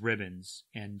of these ribbons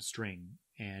and string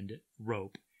and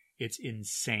rope. It's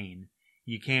insane.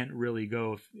 You can't really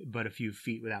go but a few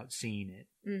feet without seeing it.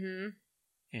 Mm-hmm.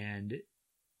 And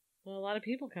well, a lot of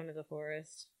people come to the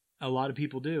forest. a lot of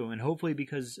people do. And hopefully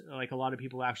because a lot of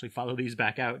people actually follow these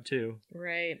back out too.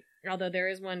 Right. Although there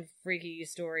is one freaky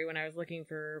story when I was looking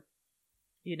for,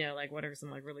 what are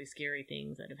some really scary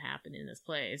things that have happened in this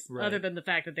place. Right. Other than the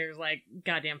fact that there's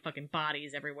goddamn fucking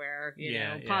bodies everywhere,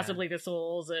 possibly the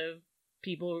souls of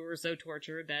people who were so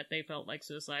tortured that they felt like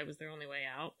suicide was their only way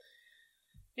out.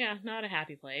 Yeah, not a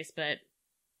happy place, but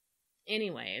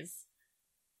anyways,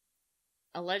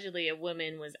 allegedly a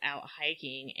woman was out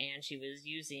hiking and she was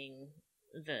using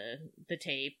the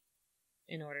tape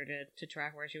in order to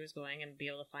track where she was going and be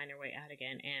able to find her way out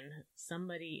again, and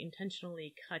somebody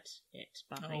intentionally cut it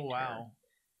behind her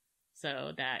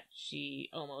so that she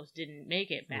almost didn't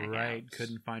make it back out. Right,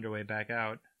 couldn't find her way back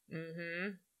out.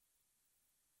 Mm-hmm.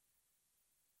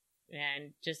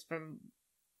 And just from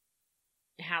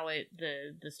how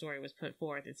the story was put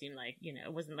forth, it seemed like,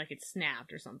 it wasn't like it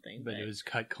snapped or something. But it was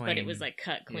cut clean. But it was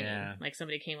cut clean. Yeah. Like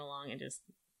somebody came along and just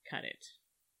cut it.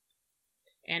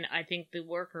 And I think the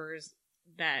workers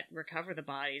that recover the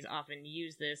bodies often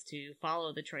use this to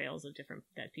follow the trails of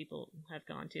that people have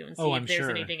gone to and see if there's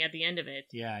anything at the end of it.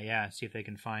 Yeah. See if they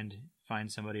can find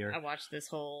somebody. Or I watched this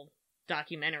whole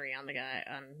documentary on a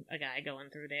guy going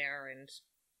through there, and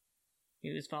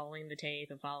he was following the tape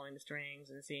and following the strings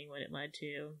and seeing what it led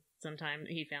to. Sometimes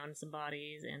he found some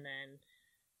bodies, and then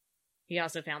he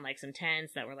also found some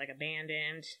tents that were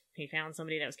abandoned. He found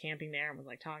somebody that was camping there and was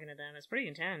talking to them. It's pretty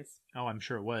intense. Oh, I'm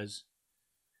sure it was.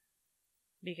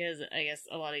 Because I guess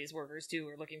a lot of these workers too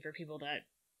were looking for people that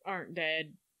aren't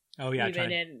dead Oh yeah,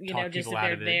 even and talk just if people out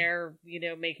they're of it.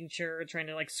 there, making sure, trying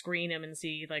to like screen them and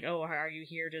see like, oh, are you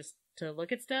here just to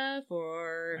look at stuff,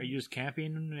 or Are you just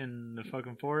camping in the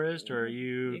fucking forest, or are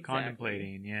you Exactly.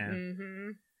 contemplating? Yeah. Mm-hmm.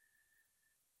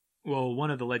 Well, one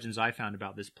of the legends I found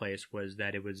about this place was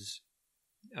that it was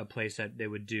a place that they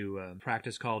would do a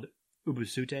practice called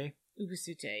ubusute.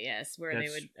 Ubusute, yes, where they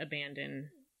would abandon.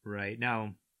 Right.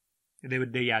 Now, they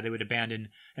would abandon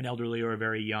an elderly or a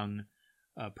very young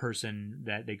person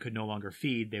that they could no longer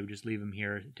feed. They would just leave them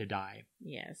here to die.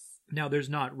 Yes. Now, there's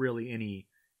not really any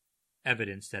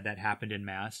evidence that happened in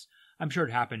mass. I'm sure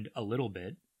it happened a little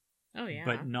bit. Oh, yeah.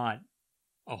 But not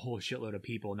a whole shitload of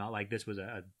people. Not like this was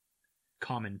a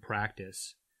common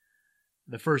practice.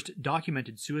 The first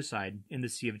documented suicide in the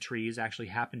Sea of Trees actually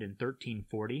happened in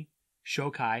 1340.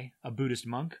 Shokai, a Buddhist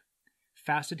monk,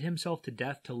 fasted himself to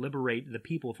death to liberate the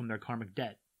people from their karmic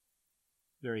debt.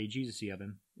 Very Jesus-y of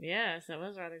him. Yes, that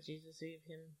was rather Jesus-y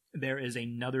of him. There is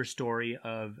another story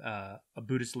of a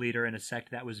Buddhist leader in a sect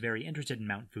that was very interested in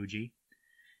Mount Fuji.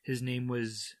 His name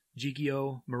was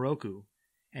Jigyo Moroku,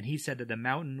 and he said that the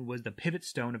mountain was the pivot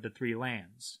stone of the three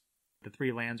lands. The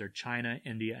three lands are China,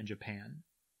 India, and Japan.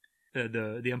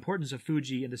 The importance of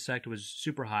Fuji in the sect was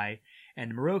super high,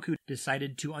 and Moroku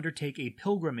decided to undertake a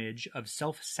pilgrimage of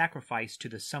self-sacrifice to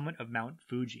the summit of Mount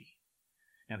Fuji.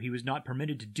 Now, he was not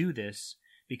permitted to do this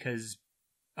because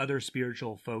other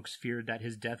spiritual folks feared that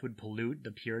his death would pollute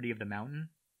the purity of the mountain.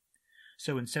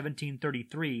 So in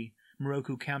 1733,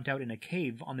 Moroku camped out in a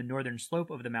cave on the northern slope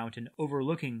of the mountain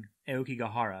overlooking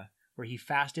Aokigahara, where he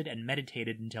fasted and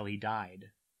meditated until he died.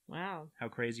 Wow. How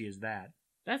crazy is that?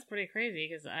 That's pretty crazy,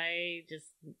 because I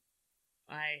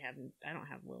don't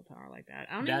have willpower like that.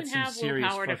 I don't That's even have some serious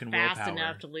willpower to fucking fast willpower.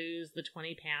 enough to lose the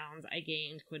 20 pounds I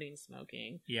gained quitting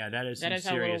smoking. Yeah, that is That some is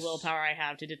how serious... little willpower I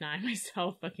have to deny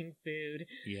myself fucking food.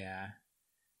 Yeah.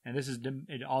 And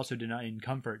it also denying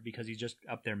comfort because he's just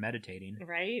up there meditating.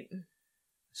 Right?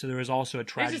 So there was also a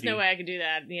tragedy. There's just no way I could do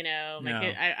that, No.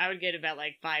 I would get about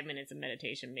like 5 minutes of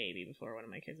meditation maybe before one of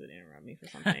my kids would interrupt me for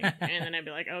something. And then I'd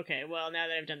be like, okay, well, now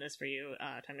that I've done this for you,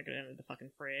 time to go down to the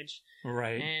fucking fridge.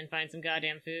 Right. And find some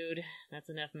goddamn food. That's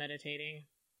enough meditating.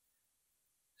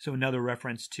 So another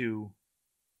reference to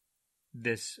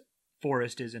this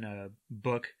forest is in a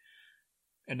book,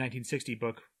 a 1960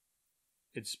 book.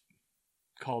 It's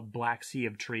called Black Sea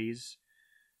of Trees.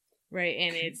 Right,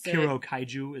 and it's... Kiro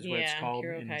Kaiju is what it's called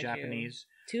Kiro in Kaiju. Japanese.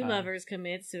 Two lovers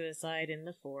commit suicide in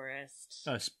the forest.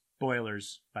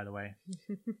 Spoilers, by the way.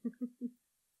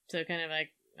 So kind of like,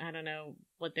 I don't know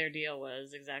what their deal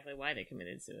was, exactly why they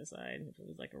committed suicide. If it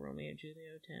was like a Romeo and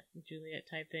Juliet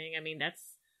type thing. I mean,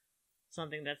 that's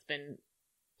something that's been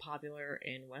popular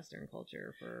in Western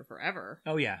culture for forever.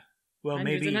 Oh, yeah. Well,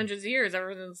 hundreds maybe... and hundreds of years,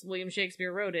 ever since William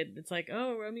Shakespeare wrote it. It's like,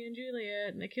 oh, Romeo and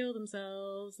Juliet, and they kill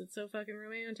themselves. It's so fucking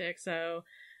romantic. So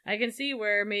I can see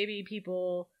where maybe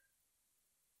people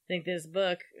think this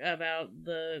book about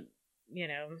the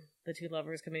two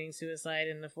lovers committing suicide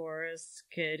in the forest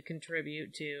could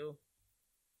contribute to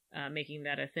making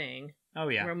that a thing. Oh,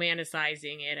 yeah.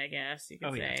 Romanticizing it, I guess you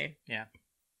could say. Yeah.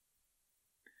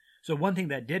 So one thing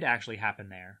that did actually happen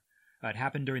there, it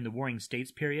happened during the Warring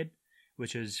States period,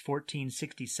 which is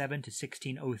 1467 to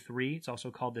 1603. It's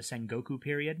also called the Sengoku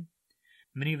period.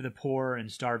 Many of the poor and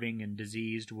starving and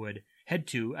diseased would head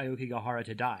to Aokigahara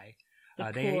to die.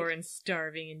 The poor and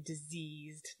starving and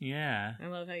diseased. Yeah. I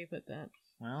love how you put that.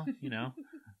 Well,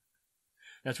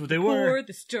 that's what they were. Poor,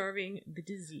 the starving, the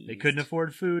diseased. They couldn't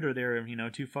afford food, or they're,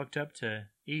 too fucked up to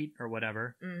eat or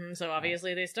whatever. Mm-hmm, so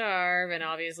obviously they starve, and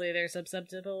obviously they're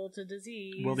susceptible to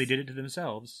disease. Well, they did it to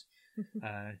themselves.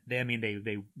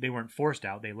 They weren't forced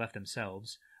out. They left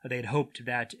themselves. They had hoped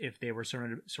that if they were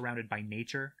surrounded by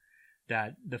nature,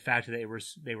 that the fact that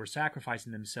they were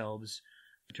sacrificing themselves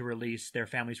to release their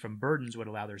families from burdens would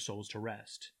allow their souls to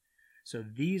rest. So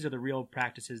these are the real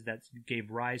practices that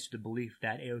gave rise to the belief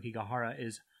that Aokigahara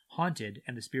is haunted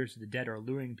and the spirits of the dead are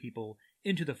luring people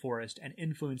into the forest and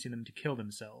influencing them to kill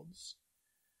themselves.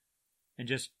 And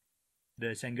just the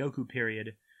Sengoku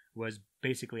period was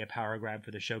basically a power grab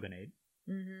for the shogunate.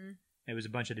 Mm-hmm. It was a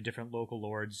bunch of the different local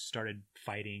lords started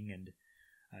fighting, and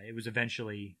it was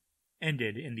eventually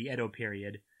ended in the Edo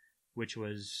period, which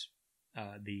was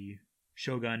the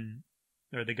shogun,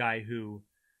 or the guy who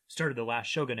started the last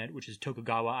shogunate, which is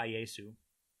Tokugawa Ieyasu.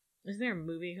 Isn't there a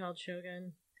movie called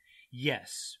Shogun?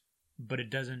 Yes, but it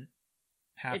doesn't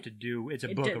have to do... It's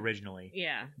a book originally.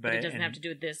 Yeah, but it doesn't have to do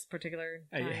with this particular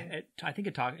time? I think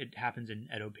it happens in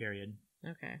Edo period.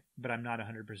 Okay. But I'm not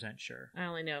 100% sure. I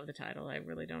only know of the title. I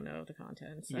really don't know of the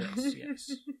content. So.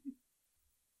 Yes.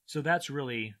 So that's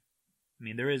really... I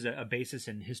mean, there is a basis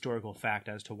in historical fact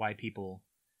as to why people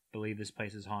believe this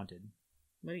place is haunted.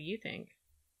 What do you think?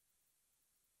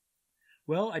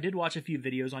 Well, I did watch a few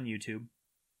videos on YouTube.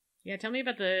 Yeah, tell me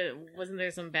about wasn't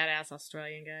there some badass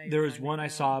Australian guy? There was one I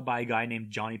saw by a guy named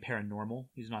Johnny Paranormal.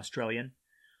 He's an Australian.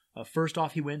 First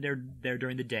off, he went there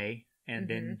during the day and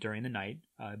then during the night,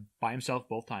 by himself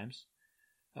both times.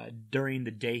 During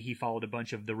the day, he followed a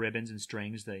bunch of the ribbons and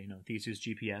strings, the Theseus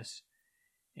GPS,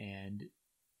 and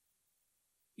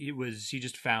he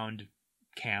just found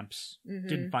camps.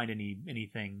 Didn't find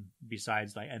anything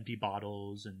besides like empty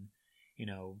bottles and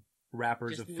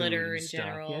wrappers just of food litter and in stuff.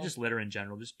 general. Yeah, just litter in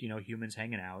general. Just humans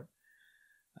hanging out.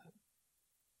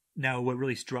 Now, what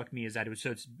really struck me is that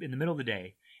it's in the middle of the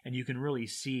day, and you can really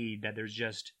see that there's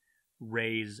just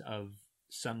rays of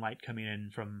sunlight coming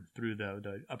in from through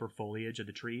the upper foliage of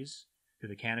the trees, through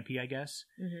the canopy, I guess.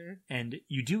 And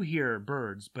you do hear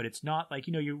birds, but it's not like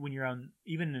when you're on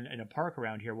even in a park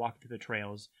around here walking through the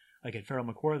trails, like at Farrell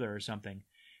McWhorter or something.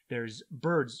 There's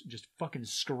birds just fucking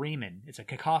screaming. It's a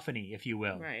cacophony, if you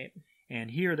will. Right. And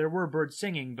here there were birds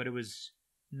singing, but it was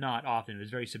not often. It was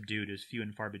very subdued. It was few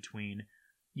and far between.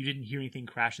 You didn't hear anything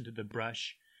crashing through the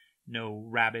brush. No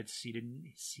rabbits. You didn't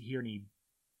hear any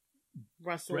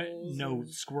rustles. No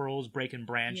squirrels breaking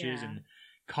branches and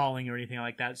calling or anything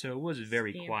like that. So it was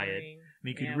very quiet. I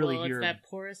mean, you could really hear. It's that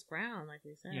porous ground, like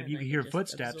we said. You could hear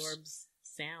footsteps. Absorbs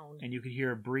sound. And you could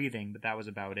hear breathing, but that was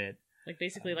about it. Like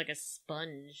basically like a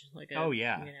sponge.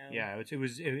 Yeah.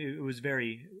 It was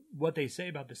very what they say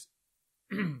about this.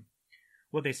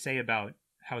 What they say about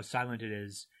how silent it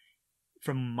is,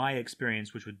 from my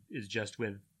experience, which is just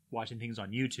with watching things on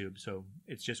YouTube, so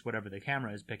it's just whatever the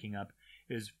camera is picking up,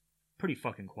 is pretty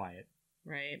fucking quiet.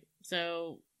 Right.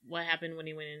 So what happened when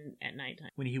he went in at nighttime?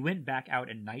 When he went back out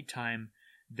at nighttime,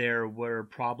 there were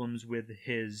problems with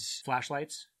his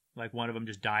flashlights. Like one of them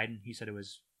just died, and he said it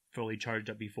was fully charged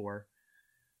up before.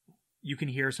 You can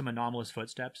hear some anomalous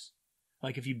footsteps.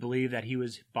 Like if you believe that he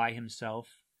was by himself,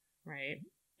 right,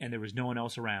 and there was no one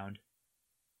else around,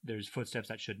 there's footsteps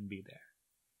that shouldn't be there.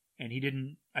 And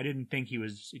I didn't think he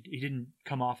didn't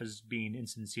come off as being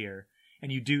insincere.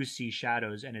 And you do see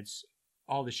shadows, and it's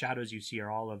all the shadows you see are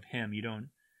all of him.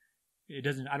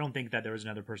 I don't think that there was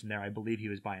another person there. I believe he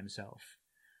was by himself.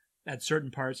 At certain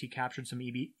parts, he captured some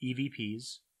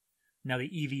EVPs. Now, the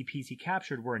EVPs he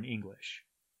captured were in English.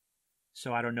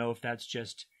 So I don't know if that's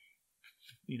just,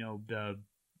 the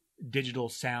digital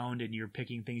sound and you're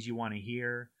picking things you want to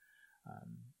hear.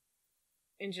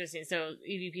 Interesting. So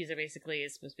EVPs are basically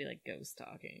supposed to be like ghost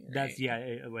talking. Right?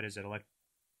 What is it?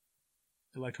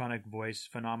 Electronic voice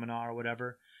phenomena or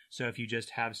whatever. So if you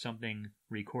just have something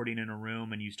recording in a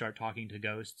room and you start talking to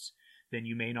ghosts, then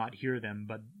you may not hear them,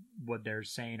 but what they're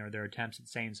saying or their attempts at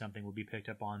saying something will be picked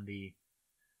up on the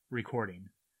recording.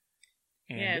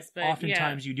 And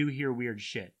oftentimes you do hear weird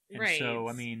shit. And right. So,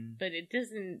 I mean... But it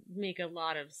doesn't make a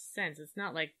lot of sense. It's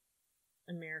not like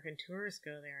American tourists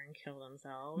go there and kill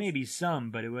themselves. Maybe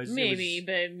some, but it was... But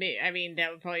I mean,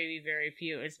 that would probably be very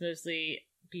few. It's mostly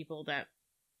people that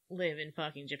live in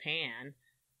fucking Japan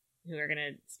who are going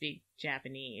to speak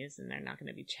Japanese, and they're not going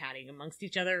to be chatting amongst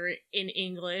each other in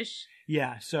English.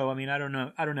 Yeah, so, I mean, I don't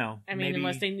know. I mean, maybe,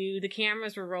 unless they knew the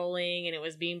cameras were rolling and it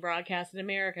was being broadcast in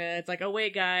America. It's like, oh,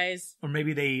 wait, guys. Or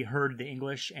maybe they heard the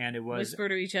English and it was... Whisper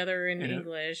to each other in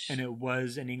English. And it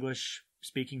was an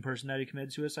English-speaking person that had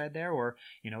committed suicide there, or,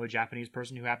 a Japanese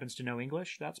person who happens to know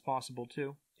English. That's possible,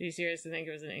 too. Do you seriously think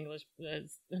it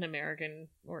was an American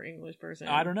or English person?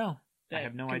 I don't know. I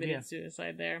have no idea. Committed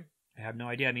suicide there? I have no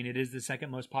idea. I mean, it is the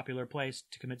second most popular place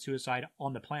to commit suicide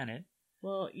on the planet.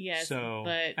 Well, yes,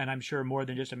 but... And I'm sure more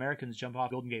than just Americans jump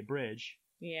off Golden Gate Bridge.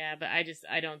 Yeah, but I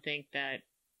don't think a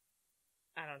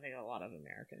lot of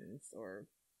Americans or,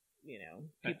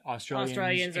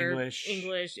 Australians or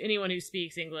English, anyone who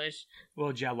speaks English.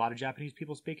 Well, a lot of Japanese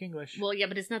people speak English. Well, yeah,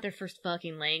 but it's not their first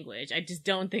fucking language. I just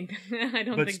don't think,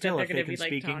 But still, that they're if they can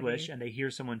speak talking English and they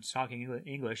hear someone talking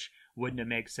English, wouldn't it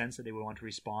make sense that they would want to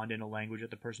respond in a language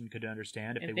that the person could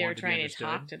understand if they were trying to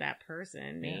talk to that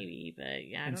person, maybe, but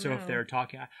yeah, I don't know. If they're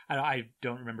talking, I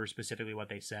don't remember specifically what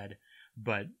they said,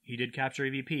 but he did capture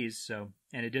EVPs,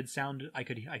 and it did sound, I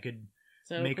could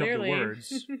make clearly, up the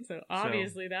words. So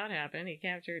obviously that happened. He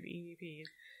captured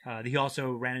EVPs. He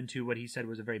also ran into what he said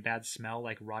was a very bad smell,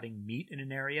 like rotting meat in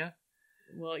an area.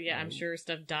 Well, yeah, I'm sure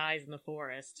stuff dies in the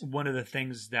forest. One of the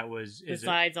things that was...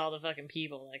 Besides all the fucking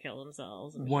people that kill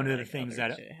themselves. One of the things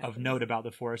that of note about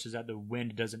the forest is that the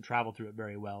wind doesn't travel through it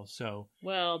very well, so...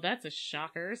 Well, that's a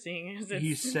shocker, seeing as it's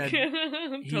he said,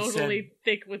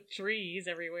 thick with trees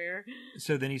everywhere.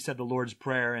 So then he said the Lord's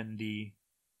Prayer, and the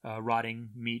rotting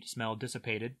meat smell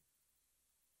dissipated.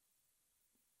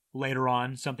 Later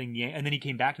on, something yanked, and then he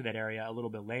came back to that area a little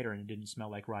bit later, and it didn't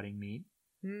smell like rotting meat.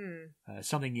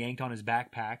 Something yanked on his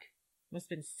backpack. Must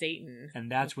have been Satan.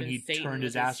 And that's when he turned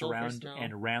his ass around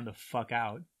and ran the fuck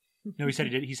out. No, he said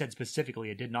he did. He said specifically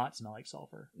it did not smell like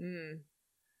sulfur.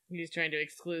 He was trying to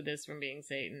exclude this from being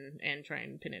Satan and try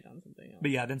and pin it on something else.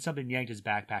 But yeah, then something yanked his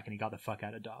backpack and he got the fuck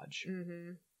out of Dodge.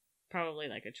 Probably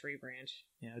like a tree branch.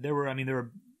 Yeah, there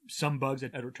were some bugs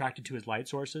that are attracted to his light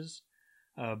sources,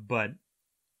 but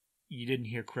you didn't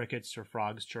hear crickets or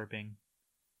frogs chirping.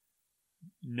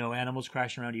 No animals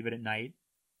crashing around even at night.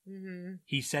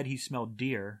 He said he smelled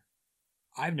deer.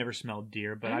 I've never smelled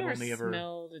deer, but I've only ever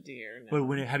smelled a deer. No.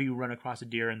 But have you run across a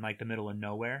deer in like the middle of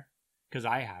nowhere? Because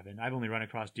I haven't. I've only run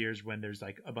across deers when there's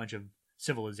like a bunch of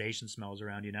civilization smells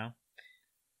around, you know?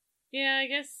 Yeah, I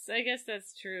guess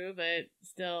that's true, but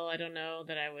still, I don't know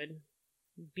that I would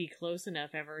be close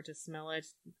enough ever to smell it.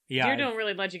 Yeah, deer don't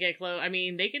really let you get close. I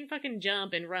mean, they can fucking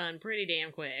jump and run pretty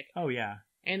damn quick. Oh yeah,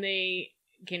 and they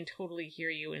can totally hear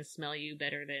you and smell you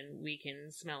better than we can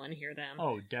smell and hear them.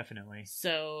 Oh, definitely.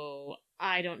 So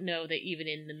I don't know that even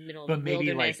in the middle of the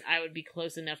wilderness, I would be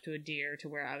close enough to a deer to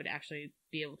where I would actually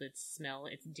be able to smell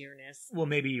its deerness. Well,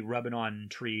 maybe rubbing on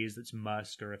trees that's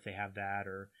musk, or if they have that,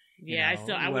 or yeah,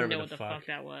 I wouldn't know what the fuck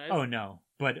that was. Oh no,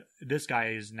 but this guy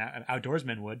is now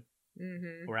outdoorsman would,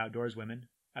 or outdoors women,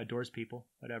 outdoors people,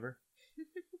 whatever.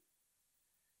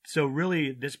 So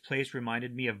really, this place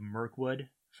reminded me of Mirkwood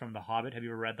from The Hobbit. Have you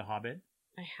ever read The Hobbit?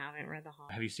 I haven't read The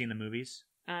Hobbit. Have you seen the movies?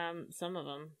 Some of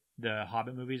them. The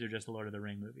Hobbit movies or just the Lord of the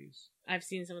Ring movies? I've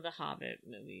seen some of the Hobbit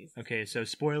movies. Okay, so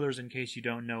spoilers in case you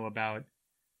don't know about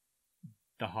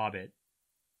The Hobbit.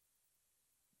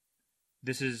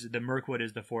 The Mirkwood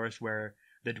is the forest where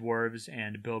the dwarves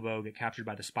and Bilbo get captured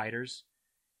by the spiders.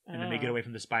 And then they get away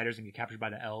from the spiders and get captured by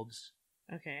the elves.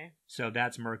 Okay. So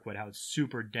that's Mirkwood, how it's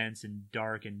super dense and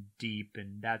dark and deep,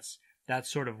 and that's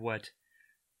sort of what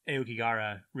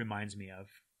Aokigahara reminds me of.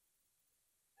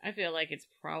 I feel like it's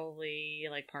probably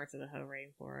like parts of the Hoh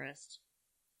rainforest.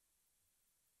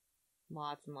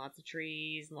 Lots and lots of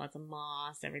trees, lots of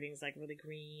moss, everything's like really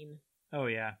green. Oh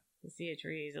yeah. The sea of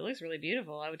trees. It looks really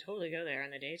beautiful. I would totally go there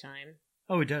in the daytime.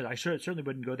 Oh, it does. I certainly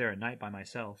wouldn't go there at night by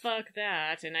myself. Fuck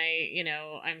that. And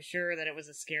I'm sure that it was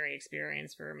a scary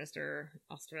experience for Mr.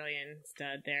 Australian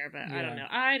stud there, but yeah.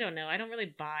 I don't know. I don't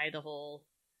really buy the whole...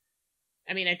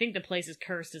 I mean, I think the place is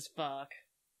cursed as fuck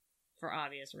for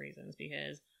obvious reasons,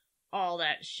 because all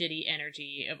that shitty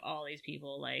energy of all these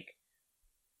people, like,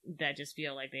 that just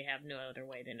feel like they have no other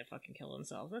way than to fucking kill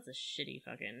themselves. That's a shitty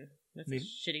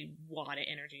shitty wad of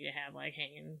energy to have, like,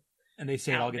 hanging. And they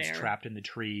say it all gets trapped in the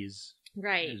trees.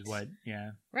 Right. Is what,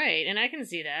 yeah. Right, and I can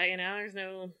see that, there's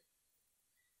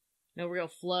no real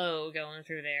flow going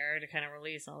through there to kind of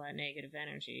release all that negative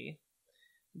energy.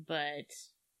 But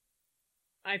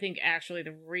I think actually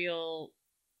the real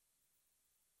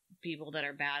people that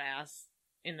are badass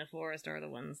in the forest are the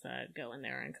ones that go in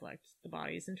there and collect the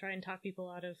bodies and try and talk people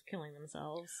out of killing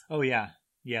themselves. Oh, yeah.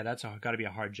 Yeah, that's got to be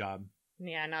a hard job.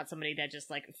 Yeah, not somebody that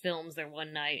just, like, films their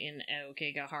one night in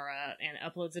Aokigahara and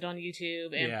uploads it on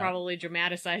YouTube and probably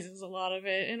dramatizes a lot of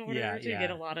it in order to get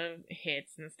a lot of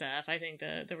hits and stuff. I think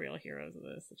the real heroes of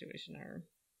this situation are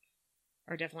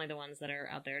definitely the ones that are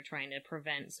out there trying to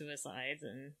prevent suicides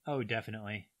and... Oh,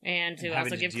 definitely. And to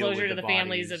also give closure to the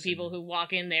families of people who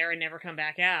walk in there and never come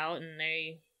back out, and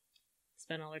they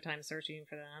spend all their time searching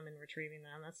for them and retrieving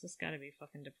them. That's just gotta be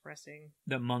fucking depressing.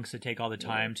 The monks that take all the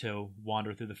time to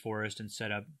wander through the forest and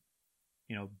set up,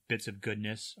 bits of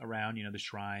goodness around, the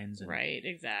shrines. And right,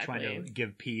 exactly. Trying to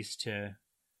give peace to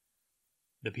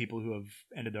the people who have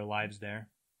ended their lives there.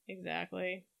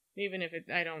 Exactly. Even if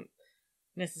I don't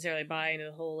necessarily buy into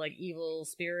the whole, like, evil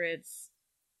spirits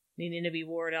needing to be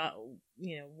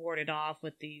warded off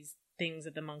with these things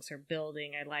that the monks are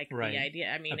building. I like the idea.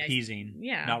 I mean, appeasing,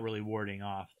 not really warding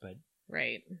off, but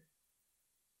right.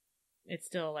 It's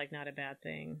still, like, not a bad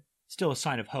thing. Still a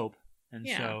sign of hope, and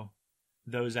so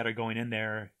those that are going in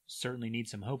there certainly need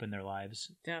some hope in their lives.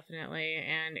 Definitely,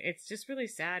 and it's just really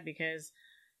sad because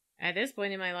at this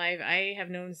point in my life, I have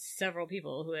known several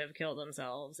people who have killed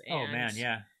themselves. And, oh man,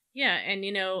 yeah. Yeah, and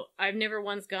I've never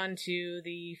once gone to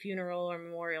the funeral or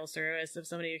memorial service of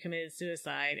somebody who committed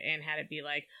suicide and had it be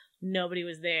like, nobody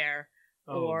was there,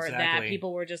 or that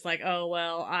people were just like, oh,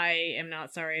 well, I am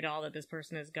not sorry at all that this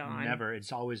person is gone. Never.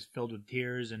 It's always filled with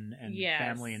tears and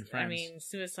family and friends. I mean,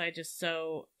 suicide just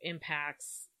so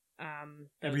impacts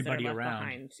everybody around.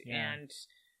 Behind. Yeah. And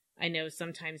I know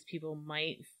sometimes people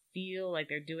might feel like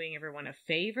they're doing everyone a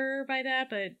favor by that,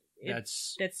 but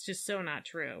that's just so not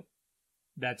true.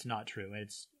 That's not true.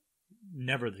 It's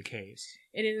never the case.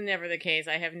 It is never the case.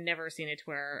 I have never seen it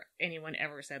where anyone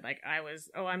ever said, like,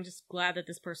 I'm just glad that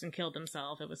this person killed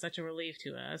himself. It was such a relief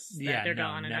to us that they're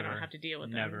gone and I don't have to deal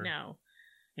with them. No.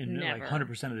 And never. Like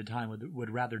 100% of the time would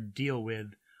rather deal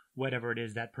with whatever it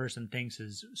is that person thinks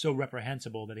is so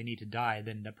reprehensible that they need to die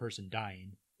than the person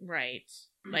dying. Right.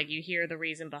 Like, you hear the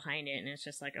reason behind it, and it's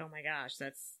just like, oh my gosh,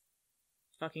 that's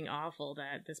fucking awful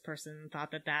that this person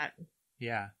thought that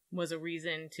was a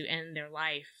reason to end their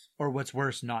life. Or what's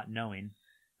worse, not knowing.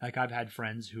 Like, I've had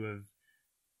friends who have,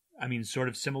 I mean, sort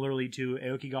of similarly to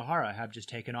Aokigahara, have just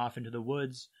taken off into the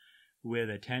woods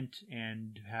with a tent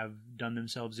and have done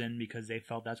themselves in because they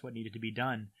felt that's what needed to be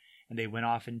done. And they went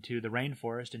off into the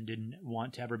rainforest and didn't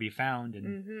want to ever be found,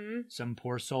 and some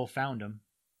poor soul found them.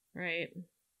 Right.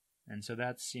 And so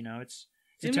that's, it's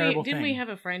a terrible thing. Didn't we have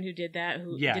a friend who did that,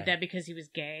 did that because he was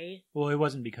gay? Well, it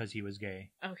wasn't because he was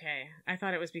gay. Okay. I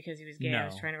thought it was because he was gay. No.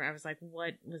 I was like,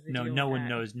 what was the deal no with one that?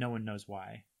 knows. No one knows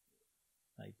why.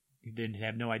 Like, he didn't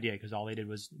have no idea because all they did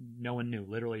was, no one knew.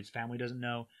 Literally, his family doesn't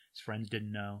know. His friends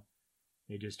didn't know.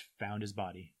 They just found his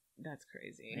body. That's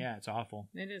crazy. Yeah, it's awful.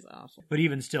 It is awful. But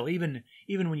even still, even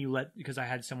when you because I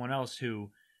had someone else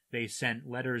who they sent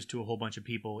letters to a whole bunch of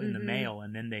people in the mail,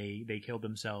 and then they killed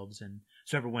themselves, and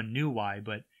so everyone knew why,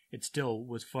 but it still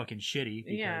was fucking shitty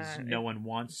because no one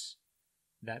wants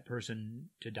that person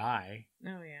to die.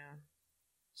 Oh yeah.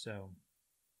 So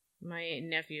my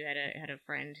nephew had a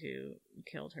friend who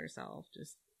killed herself.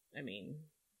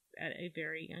 At a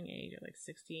very young age, at like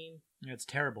 16. It's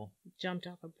terrible. Jumped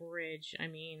off a bridge.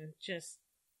 Just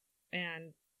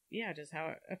how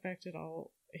it affected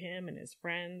all him and his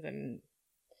friends and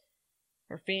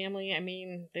her family.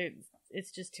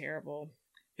 It's just terrible.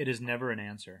 It is never an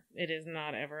answer. It is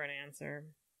not ever an answer.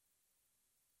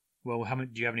 Well,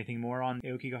 do you have anything more on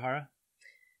Aokigahara?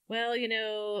 Well,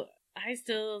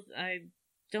 I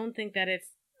don't think that it's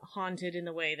haunted in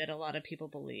the way that a lot of people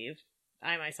believe.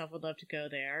 I myself would love to go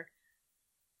there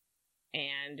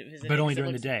and visit. But only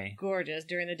during the day. Gorgeous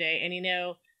during the day. And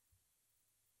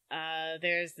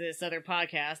there's this other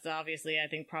podcast, obviously, I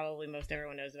think probably most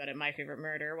everyone knows about it, My Favorite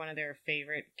Murder. One of their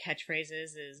favorite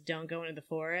catchphrases is, don't go into the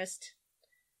forest.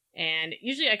 And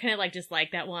usually I kind of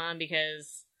dislike that one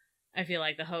because I feel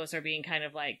like the hosts are being kind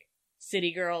of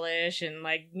city girl-ish and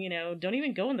don't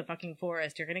even go in the fucking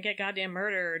forest. You're gonna get goddamn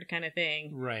murdered kind of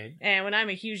thing. Right. And when I'm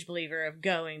a huge believer of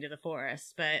going to the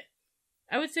forest, but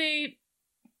I would say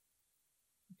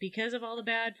because of all the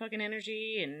bad fucking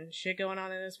energy and shit going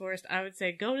on in this forest, I would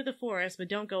say go to the forest, but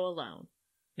don't go alone.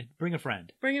 Bring a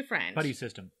friend. Bring a friend. Buddy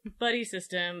system. Buddy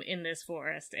system in this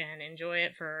forest and enjoy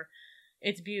it for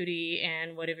its beauty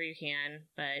and whatever you can,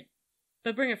 but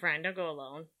bring a friend. Don't go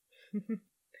alone.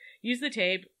 Use the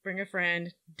tape, bring a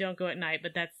friend, don't go at night,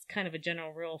 but that's kind of a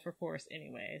general rule for forest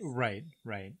anyways. Right.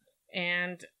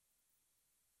 And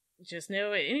just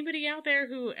know anybody out there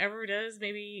who ever does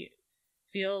maybe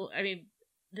feel,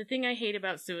 the thing I hate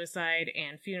about suicide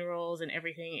and funerals and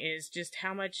everything is just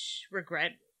how much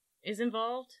regret is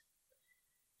involved.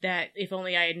 That if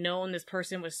only I had known this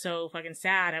person was so fucking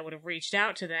sad, I would have reached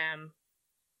out to them.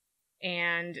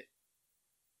 And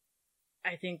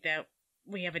I think that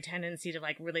we have a tendency to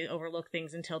really overlook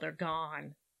things until they're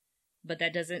gone. But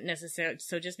that doesn't necessarily,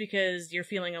 so just because you're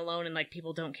feeling alone and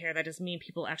people don't care, that doesn't mean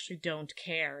people actually don't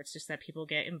care. It's just that people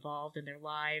get involved in their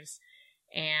lives.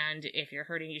 And if you're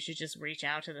hurting, you should just reach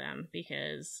out to them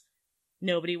because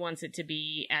nobody wants it to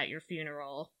be at your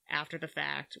funeral after the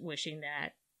fact, wishing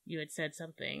that you had said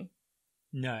something.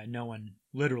 No one,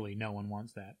 literally no one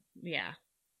wants that. Yeah.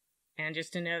 And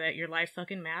just to know that your life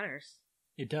fucking matters.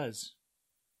 It does.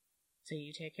 So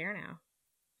you take care now.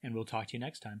 And we'll talk to you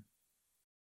next time.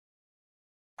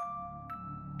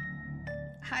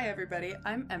 Hi everybody,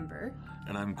 I'm Ember.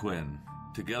 And I'm Quinn.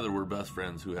 Together we're best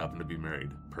friends who happen to be married.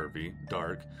 Pervy,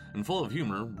 dark, and full of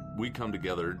humor, we come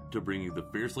together to bring you the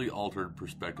Fiercely Altered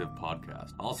Perspective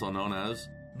podcast, also known as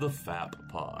the FAP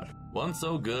Pod. One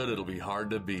so good it'll be hard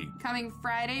to beat. Coming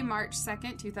Friday, March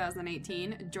 2nd,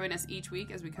 2018. Join us each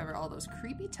week as we cover all those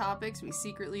creepy topics we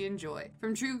secretly enjoy.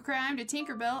 From true crime to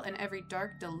Tinkerbell and every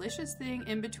dark, delicious thing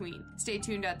in between. Stay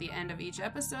tuned at the end of each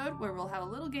episode where we'll have a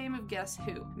little game of Guess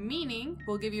Who. Meaning,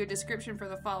 we'll give you a description for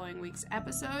the following week's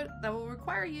episode that will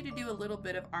require you to do a little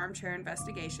bit of armchair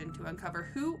investigation to uncover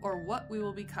who or what we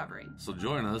will be covering. So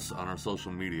join us on our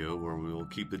social media where we will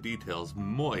keep the details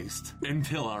moist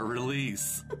until our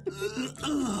release.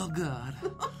 Oh, God.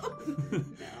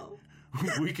 No.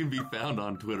 We can be found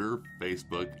on Twitter,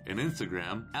 Facebook, and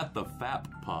Instagram at the FAP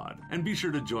Pod. And be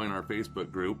sure to join our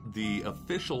Facebook group, the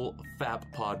official FAP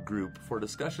Pod group, for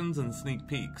discussions and sneak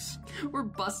peeks. We're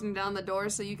busting down the door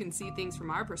so you can see things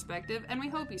from our perspective, and we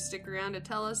hope you stick around to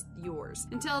tell us yours.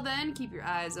 Until then, keep your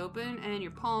eyes open and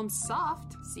your palms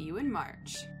soft. See you in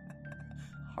March.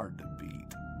 Hard to beat.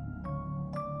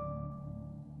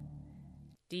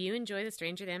 Do you enjoy the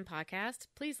Stranger Than podcast?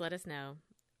 Please let us know.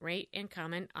 Rate and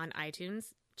comment on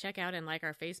iTunes. Check out and like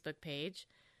our Facebook page,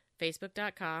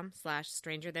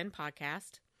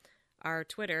 facebook.com/strangerthanpodcast, our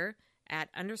Twitter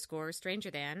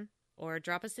 @_strangerthan, or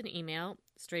drop us an email,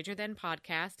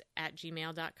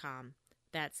 strangerthanpodcast@gmail.com.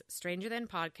 That's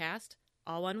strangerthanpodcast,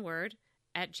 all one word,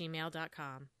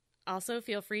 @gmail.com. Also,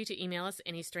 feel free to email us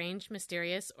any strange,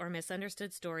 mysterious, or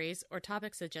misunderstood stories or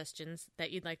topic suggestions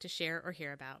that you'd like to share or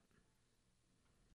hear about.